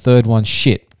third one's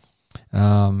shit.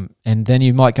 And then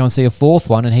you might go and see a 4th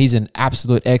one, and he's an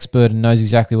absolute expert and knows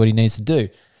exactly what he needs to do.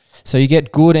 So you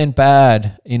get good and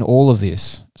bad in all of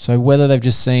this. So whether they've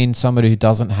just seen somebody who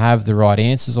doesn't have the right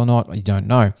answers or not, you don't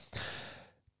know.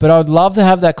 But I would love to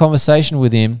have that conversation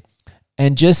with him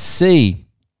and just see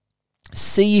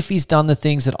if he's done the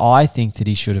things that I think that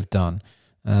he should have done.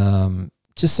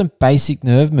 Just some basic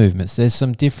nerve movements. There's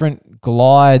some different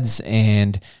glides,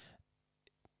 and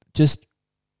just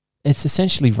it's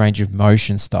essentially range of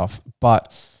motion stuff,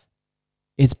 but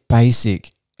it's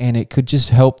basic, and it could just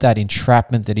help that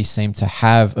entrapment that he seemed to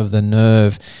have of the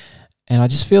nerve. And I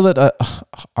just feel that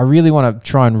I really want to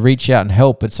try and reach out and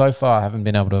help, but so far I haven't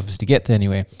been able to obviously get to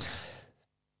anywhere.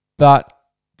 But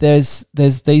there's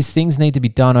these things need to be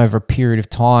done over a period of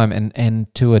time,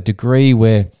 and to a degree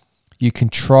where you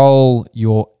control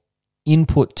your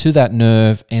input to that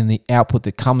nerve, and the output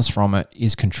that comes from it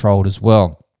is controlled as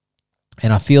well.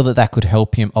 And I feel that could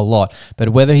help him a lot. But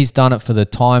whether he's done it for the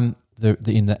time,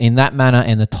 in that manner,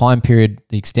 and the time period,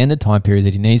 the extended time period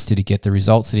that he needs to get the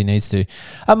results that he needs to,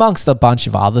 amongst a bunch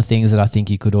of other things that I think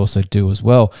he could also do as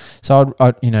well. So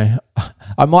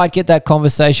I might get that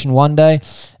conversation one day.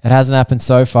 It hasn't happened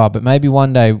so far, but maybe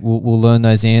one day we'll learn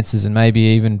those answers and maybe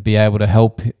even be able to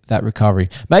help that recovery.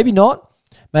 Maybe not.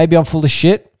 Maybe I'm full of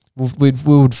shit. We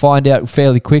would find out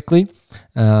fairly quickly.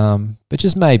 But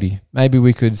just maybe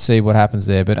we could see what happens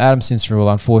there. But Adam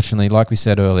Cincerul, unfortunately, like we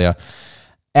said earlier,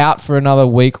 out for another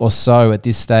week or so at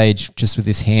this stage, just with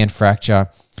this hand fracture.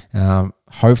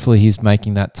 Hopefully he's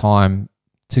making that time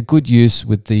to good use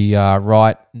with the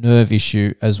right nerve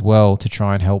issue as well, to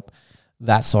try and help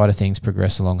that side of things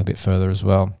progress along a bit further as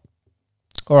well.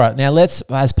 All right, now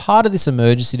as part of this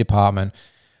emergency department,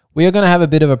 we are going to have a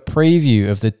bit of a preview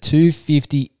of the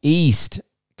 250 East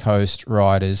Coast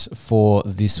riders for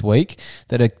this week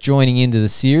that are joining into the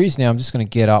series. Now I'm just going to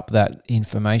get up that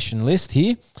information list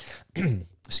here.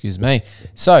 Excuse me.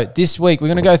 So this week we're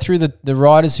going to go through the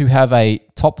riders who have a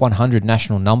top 100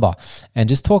 national number and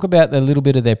just talk about a little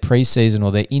bit of their preseason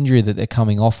or their injury that they're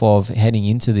coming off of heading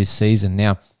into this season.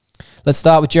 Now, let's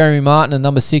start with Jeremy Martin at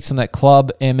number 6 on that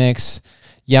Club MX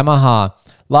Yamaha.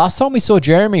 Last time we saw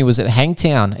Jeremy was at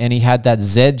Hangtown, and he had that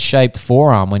Z-shaped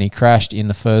forearm when he crashed in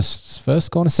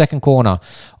the second corner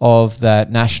of that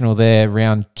national there,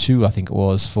 round 2, I think it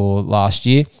was, for last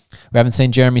year. We haven't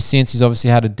seen Jeremy since. He's obviously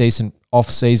had a decent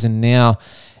off-season now.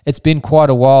 It's been quite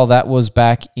a while. That was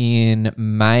back in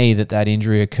May that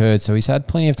injury occurred, so he's had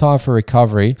plenty of time for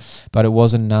recovery, but it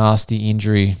was a nasty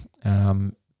injury.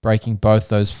 Breaking both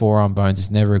those forearm bones is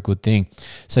never a good thing.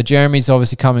 So Jeremy's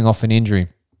obviously coming off an injury.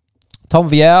 Tom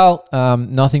Vial,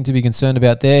 nothing to be concerned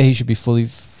about there. He should be fully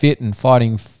fit and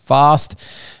fighting fast.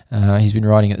 He's been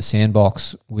riding at the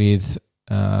Sandbox with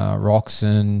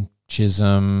Roxon,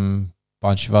 Chisholm,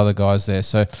 bunch of other guys there.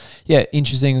 So, yeah,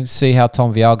 interesting to see how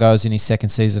Tom Vial goes in his second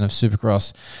season of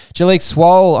Supercross. Jalik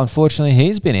Swoll, unfortunately,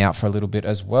 he's been out for a little bit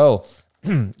as well.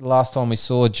 last time we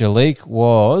saw Jalik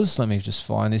was, let me just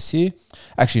find this here.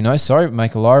 Actually, no, sorry,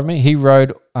 make a lie of me. He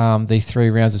rode the 3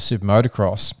 rounds of Super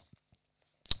Motocross.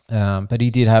 But he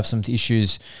did have some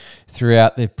issues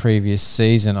throughout the previous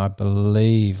season, I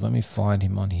believe. Let me find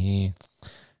him on here.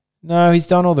 No, he's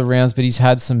done all the rounds, but he's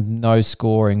had some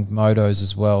no-scoring motos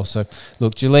as well. So,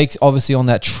 look, Jalik's obviously on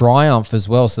that Triumph as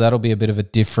well, so that'll be a bit of a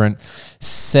different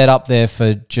setup there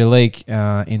for Jalik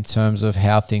in terms of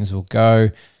how things will go.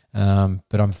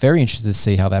 But I'm very interested to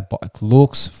see how that bike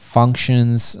looks,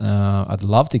 functions. I'd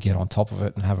love to get on top of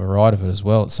it and have a ride of it as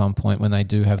well at some point when they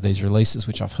do have these releases,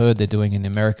 which I've heard they're doing in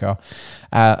America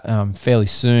fairly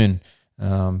soon.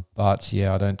 But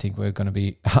yeah, I don't think we're going to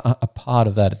be a part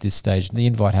of that at this stage. The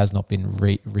invite has not been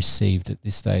received at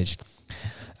this stage.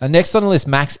 Next on the list,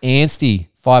 Max Anstey,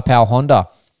 Firepower Honda,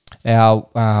 our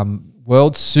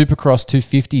World Supercross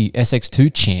 250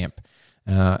 SX2 champ.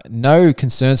 No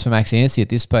concerns for Max Anstey at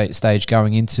this stage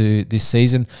going into this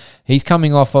season. He's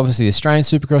coming off, obviously, the Australian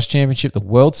Supercross Championship, the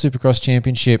World Supercross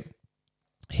Championship.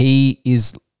 He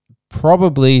is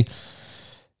probably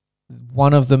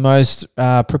one of the most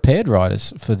prepared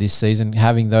riders for this season,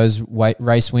 having those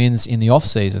race wins in the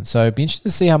off-season. So it'd be interesting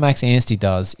to see how Max Anstey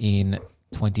does in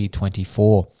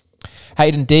 2024.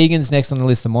 Hayden Deegan's next on the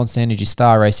list, the Monster Energy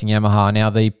Star Racing Yamaha. Now,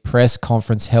 the press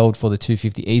conference held for the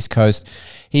 250 East Coast,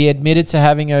 he admitted to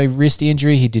having a wrist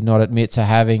injury. He did not admit to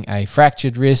having a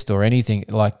fractured wrist or anything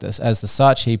like this. As the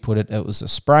such, he put it was a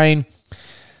sprain.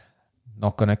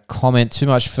 Not going to comment too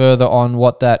much further on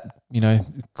what that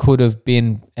could have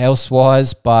been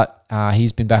elsewise, but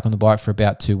he's been back on the bike for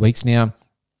about 2 weeks now.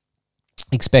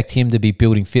 Expect him to be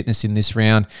building fitness in this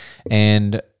round,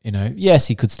 and yes,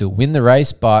 he could still win the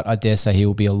race, but I dare say he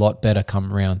will be a lot better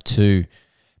come round 2.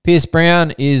 Pierce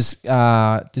Brown is,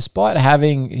 despite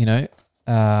having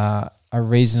a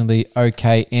reasonably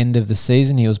okay end of the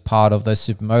season, he was part of those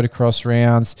Super Motocross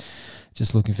rounds.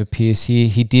 Just looking for Pierce here,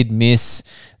 he did miss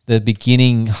the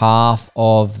beginning half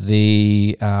of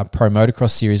the Pro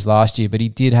Motocross series last year, but he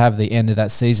did have the end of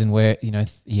that season where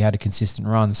he had a consistent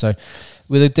run. So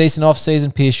with a decent off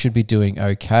season, Pierce should be doing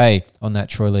okay on that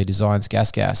Troy Lee Designs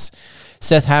gas.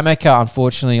 Seth Hammaker,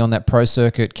 unfortunately, on that pro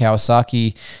circuit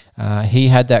Kawasaki, he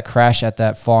had that crash at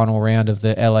that final round of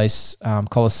the LA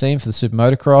Coliseum for the Super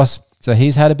Motocross. So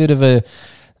he's had a bit of a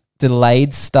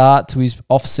delayed start to his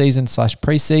off season /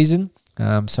 pre-season.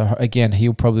 So again,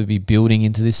 he'll probably be building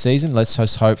into this season. Let's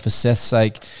just hope for Seth's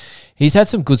sake. He's had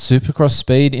some good Supercross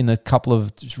speed in the couple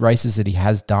of races that he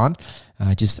has done.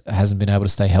 Just hasn't been able to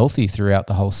stay healthy throughout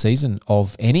the whole season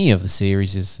of any of the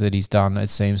series that he's done, it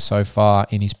seems, so far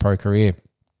in his pro career.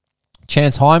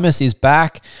 Chance Hymas is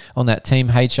back on that Team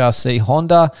HRC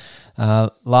Honda.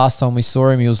 Last time we saw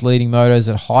him, he was leading motos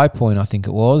at High Point, I think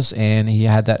it was, and he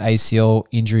had that ACL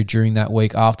injury during that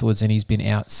week afterwards, and he's been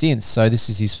out since. So this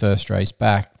is his first race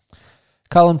back.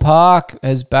 Cullen Park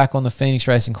is back on the Phoenix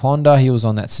Racing Honda. He was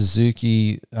on that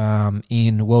Suzuki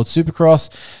in World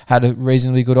Supercross. Had a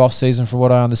reasonably good off-season from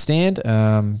what I understand.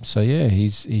 So yeah, he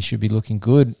should be looking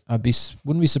good.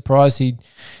 Wouldn't be surprised he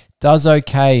does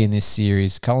okay in this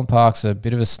series. Cullen Park's a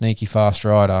bit of a sneaky fast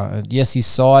rider. Yes, his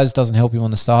size doesn't help him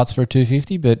on the starts for a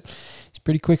 250, but he's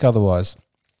pretty quick otherwise.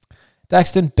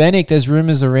 Daxton Bennick, there's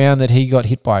rumours around that he got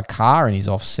hit by a car in his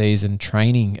off-season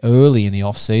training early in the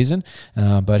off-season,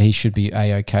 but he should be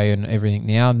A-okay and everything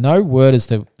now. No word as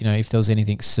to if there was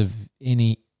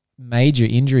any major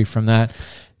injury from that.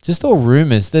 Just all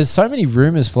rumours. There's so many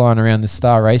rumours flying around the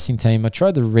Star Racing team. I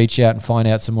tried to reach out and find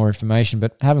out some more information,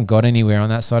 but haven't got anywhere on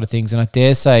that side of things. And I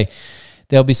dare say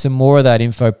there'll be some more of that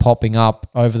info popping up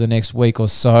over the next week or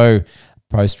so.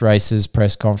 Post-races,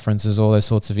 press conferences, all those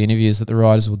sorts of interviews that the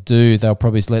riders will do. They'll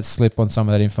probably let slip on some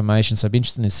of that information. So it'll be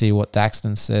interesting to see what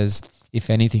Daxton says,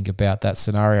 if anything, about that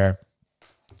scenario.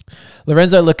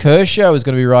 Lorenzo Lacurcio is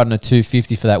going to be riding a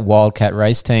 250 for that Wildcat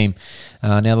race team.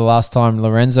 Now, the last time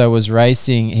Lorenzo was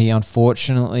racing, he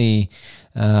unfortunately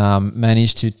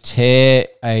managed to tear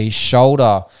a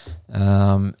shoulder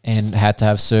and had to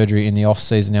have surgery in the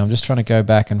off-season. Now, I'm just trying to go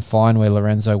back and find where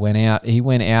Lorenzo went out. He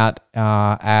went out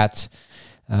at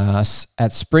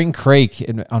Spring Creek.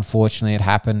 Unfortunately, it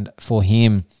happened for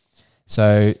him.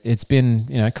 So it's been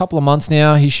a couple of months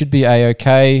now. He should be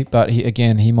A-okay, but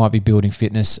he might be building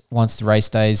fitness once the race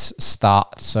days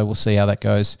start. So we'll see how that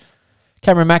goes.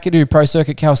 Cameron McAdoo, Pro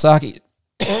Circuit Kawasaki.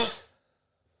 We'll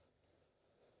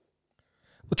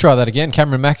try that again.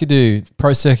 Cameron McAdoo,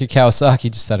 Pro Circuit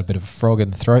Kawasaki. Just had a bit of a frog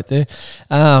in the throat there.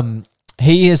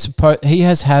 He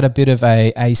has had a bit of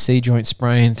a AC joint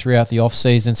sprain throughout the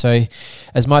off-season. So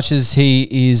as much as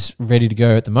he is ready to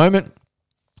go at the moment,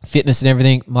 fitness and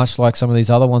everything, much like some of these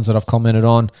other ones that I've commented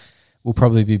on, will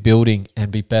probably be building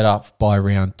and be better by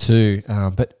round 2.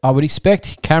 But I would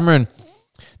expect Cameron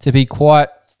to be quite,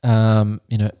 in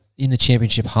the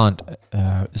championship hunt,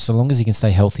 so long as he can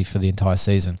stay healthy for the entire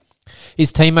season.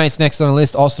 His teammates next on the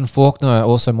list, Austin Faulkner,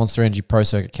 also Monster Energy Pro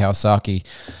Circuit Kawasaki.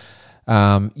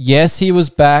 Yes, he was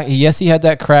back. Yes, he had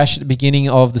that crash at the beginning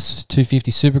of the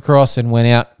 250 Supercross and went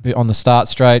out on the start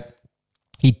straight.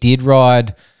 He did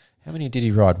ride. How many did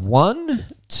he ride? 1,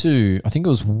 2. I think it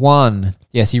was 1.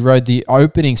 Yes, he rode the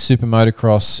opening Super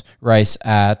Motocross race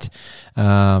at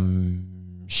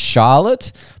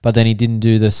Charlotte, but then he didn't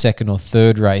do the second or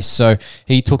third race. So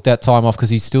he took that time off because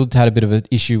he still had a bit of an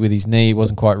issue with his knee. He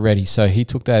wasn't quite ready. So he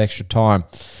took that extra time.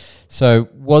 So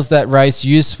was that race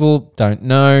useful? Don't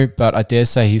know, but I dare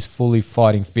say he's fully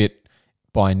fighting fit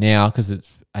by now because it's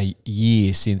a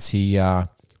year since he had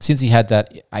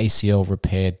that ACL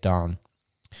repair done.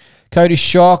 Cody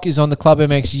Schock is on the Club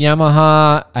MX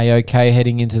Yamaha, A-OK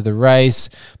heading into the race.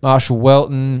 Marshall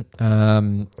Welton,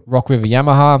 Rock River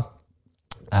Yamaha,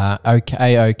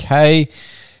 okay.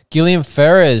 Gilliam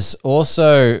Ferrers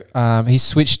also, he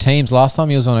switched teams. Last time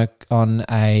he was on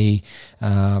a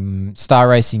Star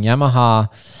Racing Yamaha,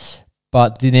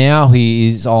 but now he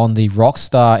is on the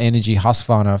Rockstar Energy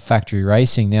Husqvarna Factory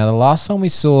Racing. Now, the last time we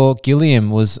saw Gilliam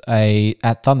was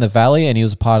at Thunder Valley, and he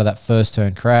was a part of that first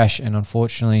turn crash, and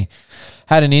unfortunately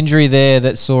had an injury there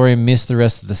that saw him miss the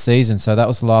rest of the season. So that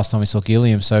was the last time we saw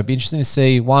Gilliam. So it'd be interesting to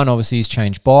see, 1, obviously he's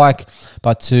changed bike,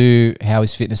 but 2, how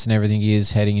his fitness and everything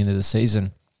is heading into the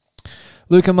season.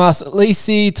 Luca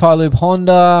Marsalisi, Tylube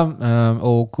Honda,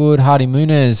 all good. Hardy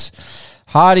Munez.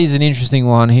 Hardy's an interesting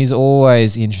one. He's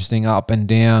always interesting, up and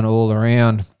down, all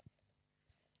around.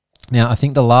 Now, I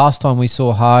think the last time we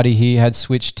saw Hardy, he had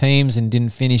switched teams and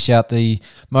didn't finish out the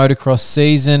motocross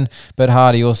season, but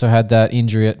Hardy also had that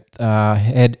injury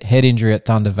at head injury at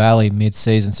Thunder Valley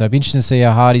mid-season. So it'd be interesting to see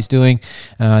how Hardy's doing.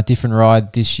 Different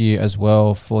ride this year as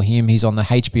well for him. He's on the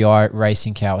HBI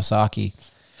Racing Kawasaki.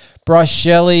 Bryce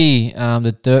Shelley,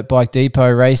 the Dirt Bike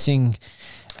Depot Racing,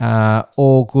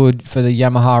 all good for the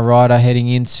Yamaha rider heading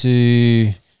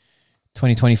into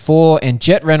 2024. And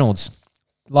Jet Reynolds,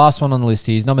 last one on the list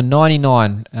here, is number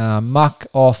 99, Muck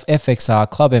off FXR,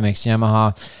 Club MX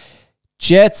Yamaha.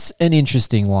 Jet's an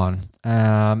interesting one.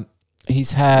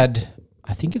 He's had,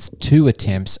 I think it's 2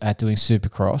 attempts at doing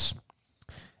Supercross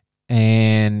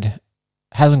and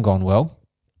hasn't gone well.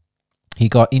 He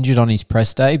got injured on his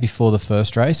press day before the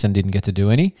first race and didn't get to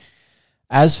do any.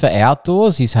 As for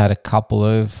outdoors, he's had a couple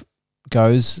of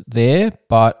goes there,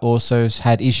 but also has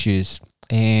had issues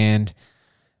and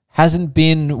hasn't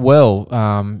been well.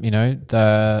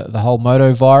 The whole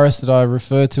Moto virus that I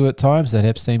refer to at times, that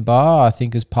Epstein-Barr, I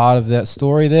think is part of that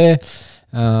story there.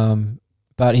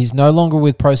 But he's no longer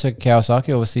with Pro Circuit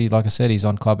Kawasaki. Obviously, like I said, he's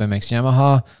on Club MX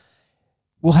Yamaha.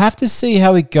 We'll have to see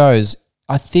how it goes.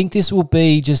 I think this will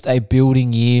be just a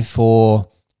building year for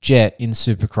Jet in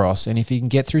Supercross. And if he can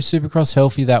get through Supercross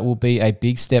healthy, that will be a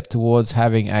big step towards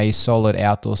having a solid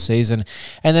outdoor season.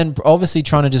 And then obviously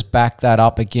trying to just back that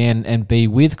up again and be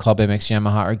with Club MX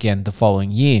Yamaha again the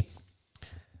following year.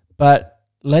 But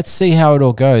let's see how it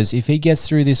all goes. If he gets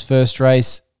through this first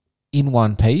race in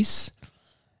one piece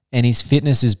and his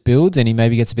fitness is built and he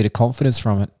maybe gets a bit of confidence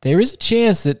from it, there is a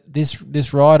chance that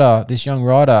this young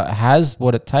rider has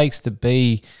what it takes to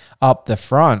be up the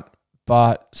front,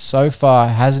 but so far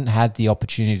hasn't had the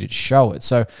opportunity to show it.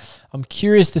 So I'm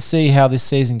curious to see how this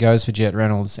season goes for Jet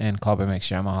Reynolds and Club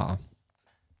MX Yamaha.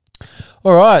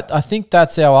 All right, I think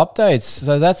that's our updates.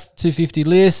 So that's the 250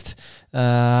 list.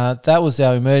 That was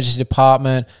our emergency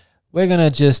department. We're going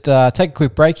to just take a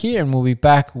quick break here and we'll be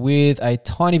back with a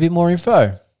tiny bit more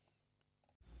info.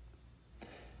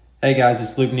 Hey guys,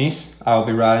 it's Luke Neese. I will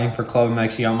be riding for Club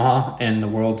MX Yamaha in the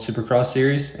World Supercross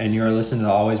Series, and you are listening to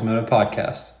the Always Moto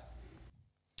podcast.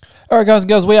 All right, guys and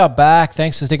girls, we are back.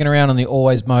 Thanks for sticking around on the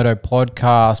Always Moto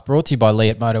podcast, brought to you by Lee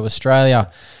at Moto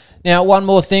Australia. Now, one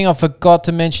more thing I forgot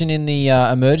to mention in the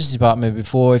emergency department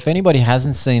before. If anybody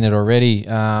hasn't seen it already,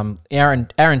 Aaron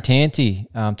Tanti,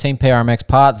 Team PRMX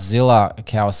Partzilla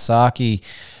Kawasaki,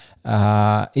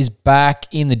 is back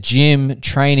in the gym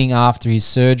training after his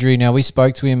surgery. Now, we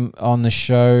spoke to him on the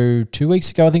show 2 weeks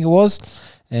ago, I think it was,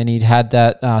 and he'd had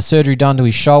that surgery done to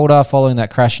his shoulder following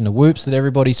that crash in the whoops that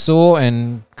everybody saw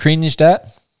and cringed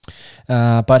at.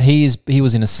 But he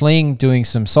was in a sling doing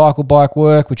some cycle bike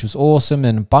work, which was awesome,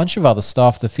 and a bunch of other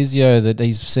stuff. The physio that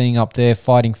he's seeing up there,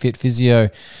 Fighting Fit Physio,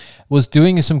 was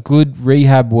doing some good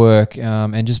rehab work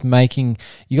and just making...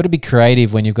 You got to be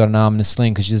creative when you've got an arm in a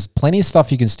sling because there's plenty of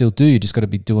stuff you can still do. You just got to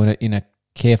be doing it in a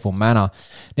careful manner.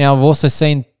 Now, I've also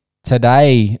seen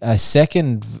today a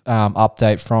second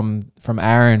update from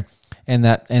Aaron, and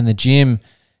the gym,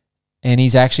 and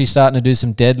he's actually starting to do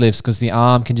some deadlifts because the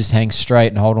arm can just hang straight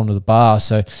and hold onto the bar.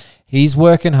 So he's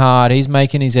working hard. He's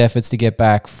making his efforts to get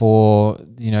back for,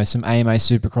 some AMA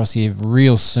Supercross here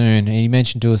real soon. And he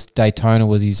mentioned to us Daytona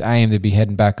was his aim to be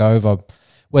heading back over.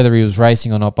 Whether he was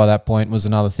racing or not by that point was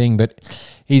another thing. But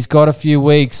he's got a few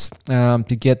weeks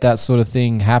to get that sort of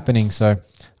thing happening. So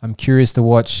I'm curious to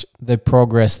watch the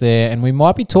progress there. And we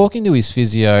might be talking to his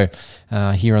physio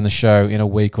here on the show in a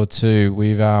week or two.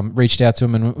 We've reached out to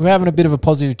him and we're having a bit of a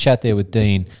positive chat there with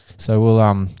Dean. So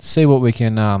we'll see what we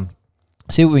can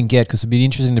get, because it'd be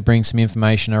interesting to bring some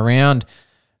information around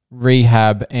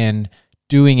rehab and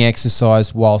doing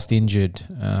exercise whilst injured,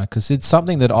 because it's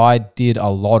something that I did a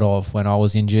lot of when I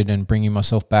was injured and bringing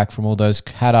myself back from all those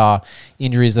CADR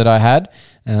injuries that I had.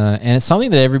 And it's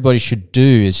something that everybody should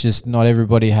do. It's just not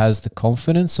everybody has the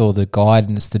confidence or the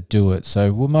guidance to do it.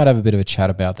 So we might have a bit of a chat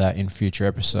about that in future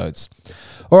episodes.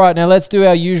 All right, now let's do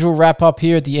our usual wrap-up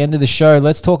here at the end of the show.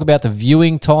 Let's talk about the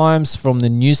viewing times from the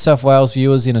New South Wales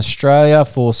viewers in Australia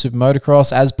for Super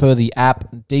Motocross as per the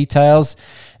app details.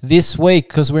 This week,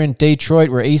 because we're in Detroit,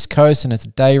 we're East Coast, and it's a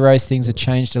day race, things have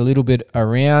changed a little bit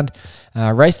around.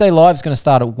 Race Day Live is going to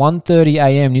start at 1:30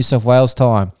 a.m. New South Wales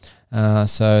time,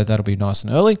 so that'll be nice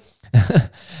and early.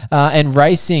 And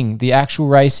racing, the actual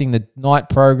racing, the night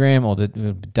program or the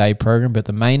day program, but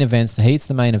the main events, the heats,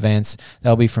 the main events,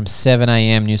 they'll be from 7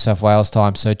 a.m. New South Wales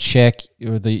time. So check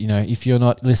if you're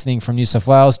not listening from New South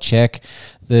Wales, check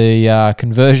the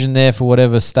conversion there for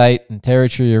whatever state and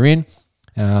territory you're in.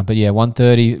 But yeah,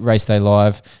 1:30 Race Day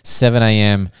Live, 7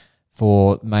 a.m.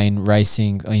 for main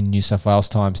racing in New South Wales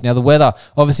times. Now the weather,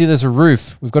 obviously there's a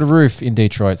roof. We've got a roof in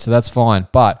Detroit, so that's fine.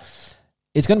 But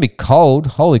it's going to be cold.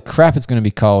 Holy crap, it's going to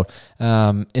be cold.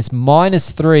 It's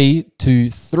 -3 to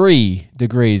 3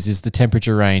 degrees is the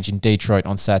temperature range in Detroit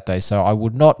on Saturday. So I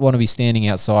would not want to be standing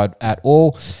outside at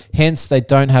all. Hence, they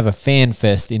don't have a fan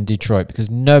fest in Detroit because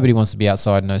nobody wants to be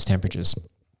outside in those temperatures.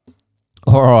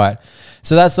 All right.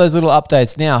 So that's those little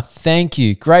updates. Now, thank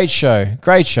you. Great show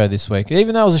this week.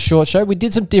 Even though it was a short show, we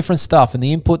did some different stuff. And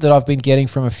the input that I've been getting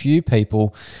from a few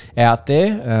people out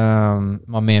there,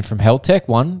 my man from Health Tech,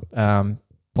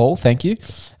 Paul, thank you.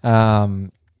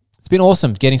 It's been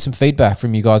awesome getting some feedback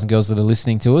from you guys and girls that are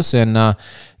listening to us and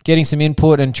getting some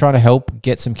input and trying to help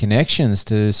get some connections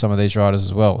to some of these riders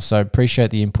as well. So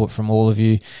appreciate the input from all of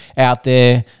you out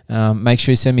there. Make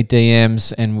sure you send me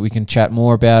DMs and we can chat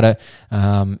more about it.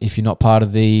 If you're not part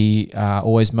of the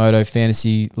Always Moto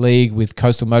Fantasy League with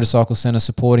Coastal Motorcycle Centre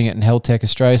supporting it and Health Tech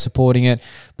Australia supporting it,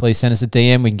 please send us a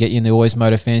DM. We can get you in the Always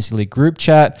Moto Fantasy League group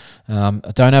chat. I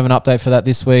don't have an update for that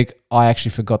this week. I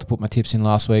actually forgot to put my tips in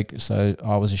last week, so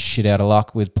I was a shit out of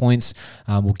luck with points.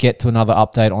 We'll get to another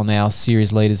update on our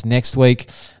series leaders next week.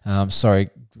 Sorry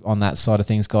on that side of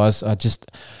things, guys.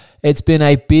 It's been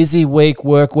a busy week,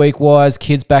 work week-wise,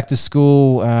 kids back to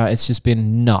school. It's just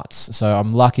been nuts. So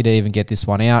I'm lucky to even get this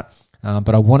one out.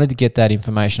 But I wanted to get that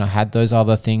information. I had those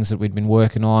other things that we'd been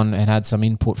working on and had some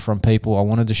input from people. I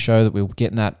wanted to show that we were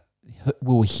getting that,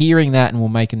 we were hearing that, and we're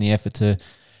making the effort to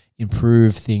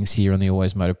improve things here on the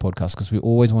Always Moto podcast, because we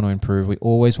always want to improve. We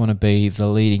always want to be the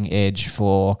leading edge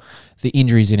for the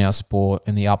injuries in our sport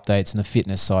and the updates and the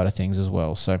fitness side of things as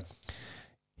well. So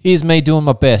here's me doing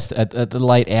my best at the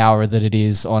late hour that it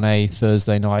is on a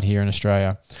Thursday night here in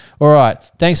Australia. All right.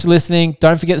 Thanks for listening.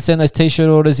 Don't forget to send those t-shirt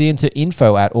orders in to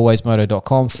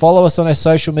info@alwaysmoto.com. Follow us on our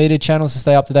social media channels to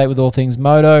stay up to date with all things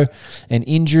moto and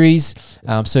injuries.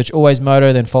 Search Always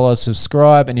Moto, then follow,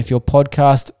 subscribe. And if your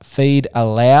podcast feed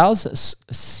allows,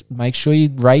 make sure you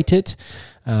rate it.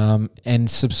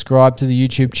 And subscribe to the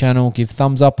YouTube channel. Give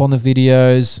thumbs up on the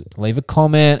videos. Leave a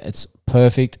comment. It's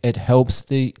perfect. It helps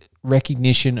the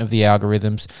recognition of the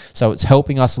algorithms. So it's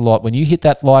helping us a lot. When you hit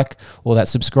that like or that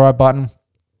subscribe button,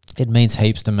 it means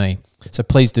heaps to me. So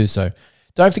please do so.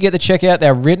 Don't forget to check out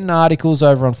our written articles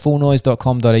over on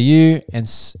fullnoise.com.au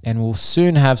and we'll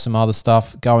soon have some other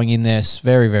stuff going in there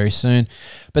very, very soon.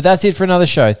 But that's it for another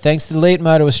show. Thanks to Elite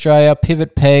Moto Australia,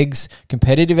 Pivot Pegs,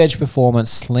 Competitive Edge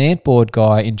Performance, Slant Board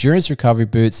Guy, Endurance Recovery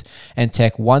Boots, and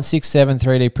Tech 167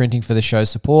 3D Printing for the show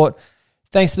support.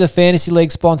 Thanks to the Fantasy League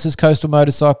sponsors, Coastal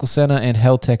Motorcycle Centre and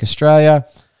Health Tech Australia.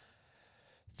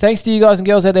 Thanks to you guys and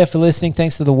girls out there for listening.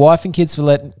 Thanks to the wife and kids for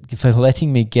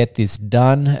letting me get this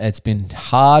done. It's been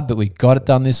hard, but we got it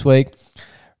done this week.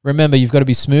 Remember, you've got to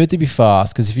be smooth to be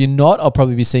fast, because if you're not, I'll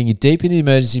probably be seeing you deep in the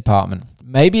emergency department.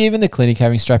 Maybe even the clinic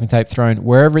having strapping tape thrown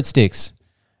wherever it sticks.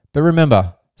 But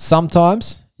remember,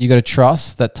 sometimes you got to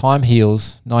trust that time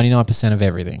heals 99% of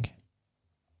everything.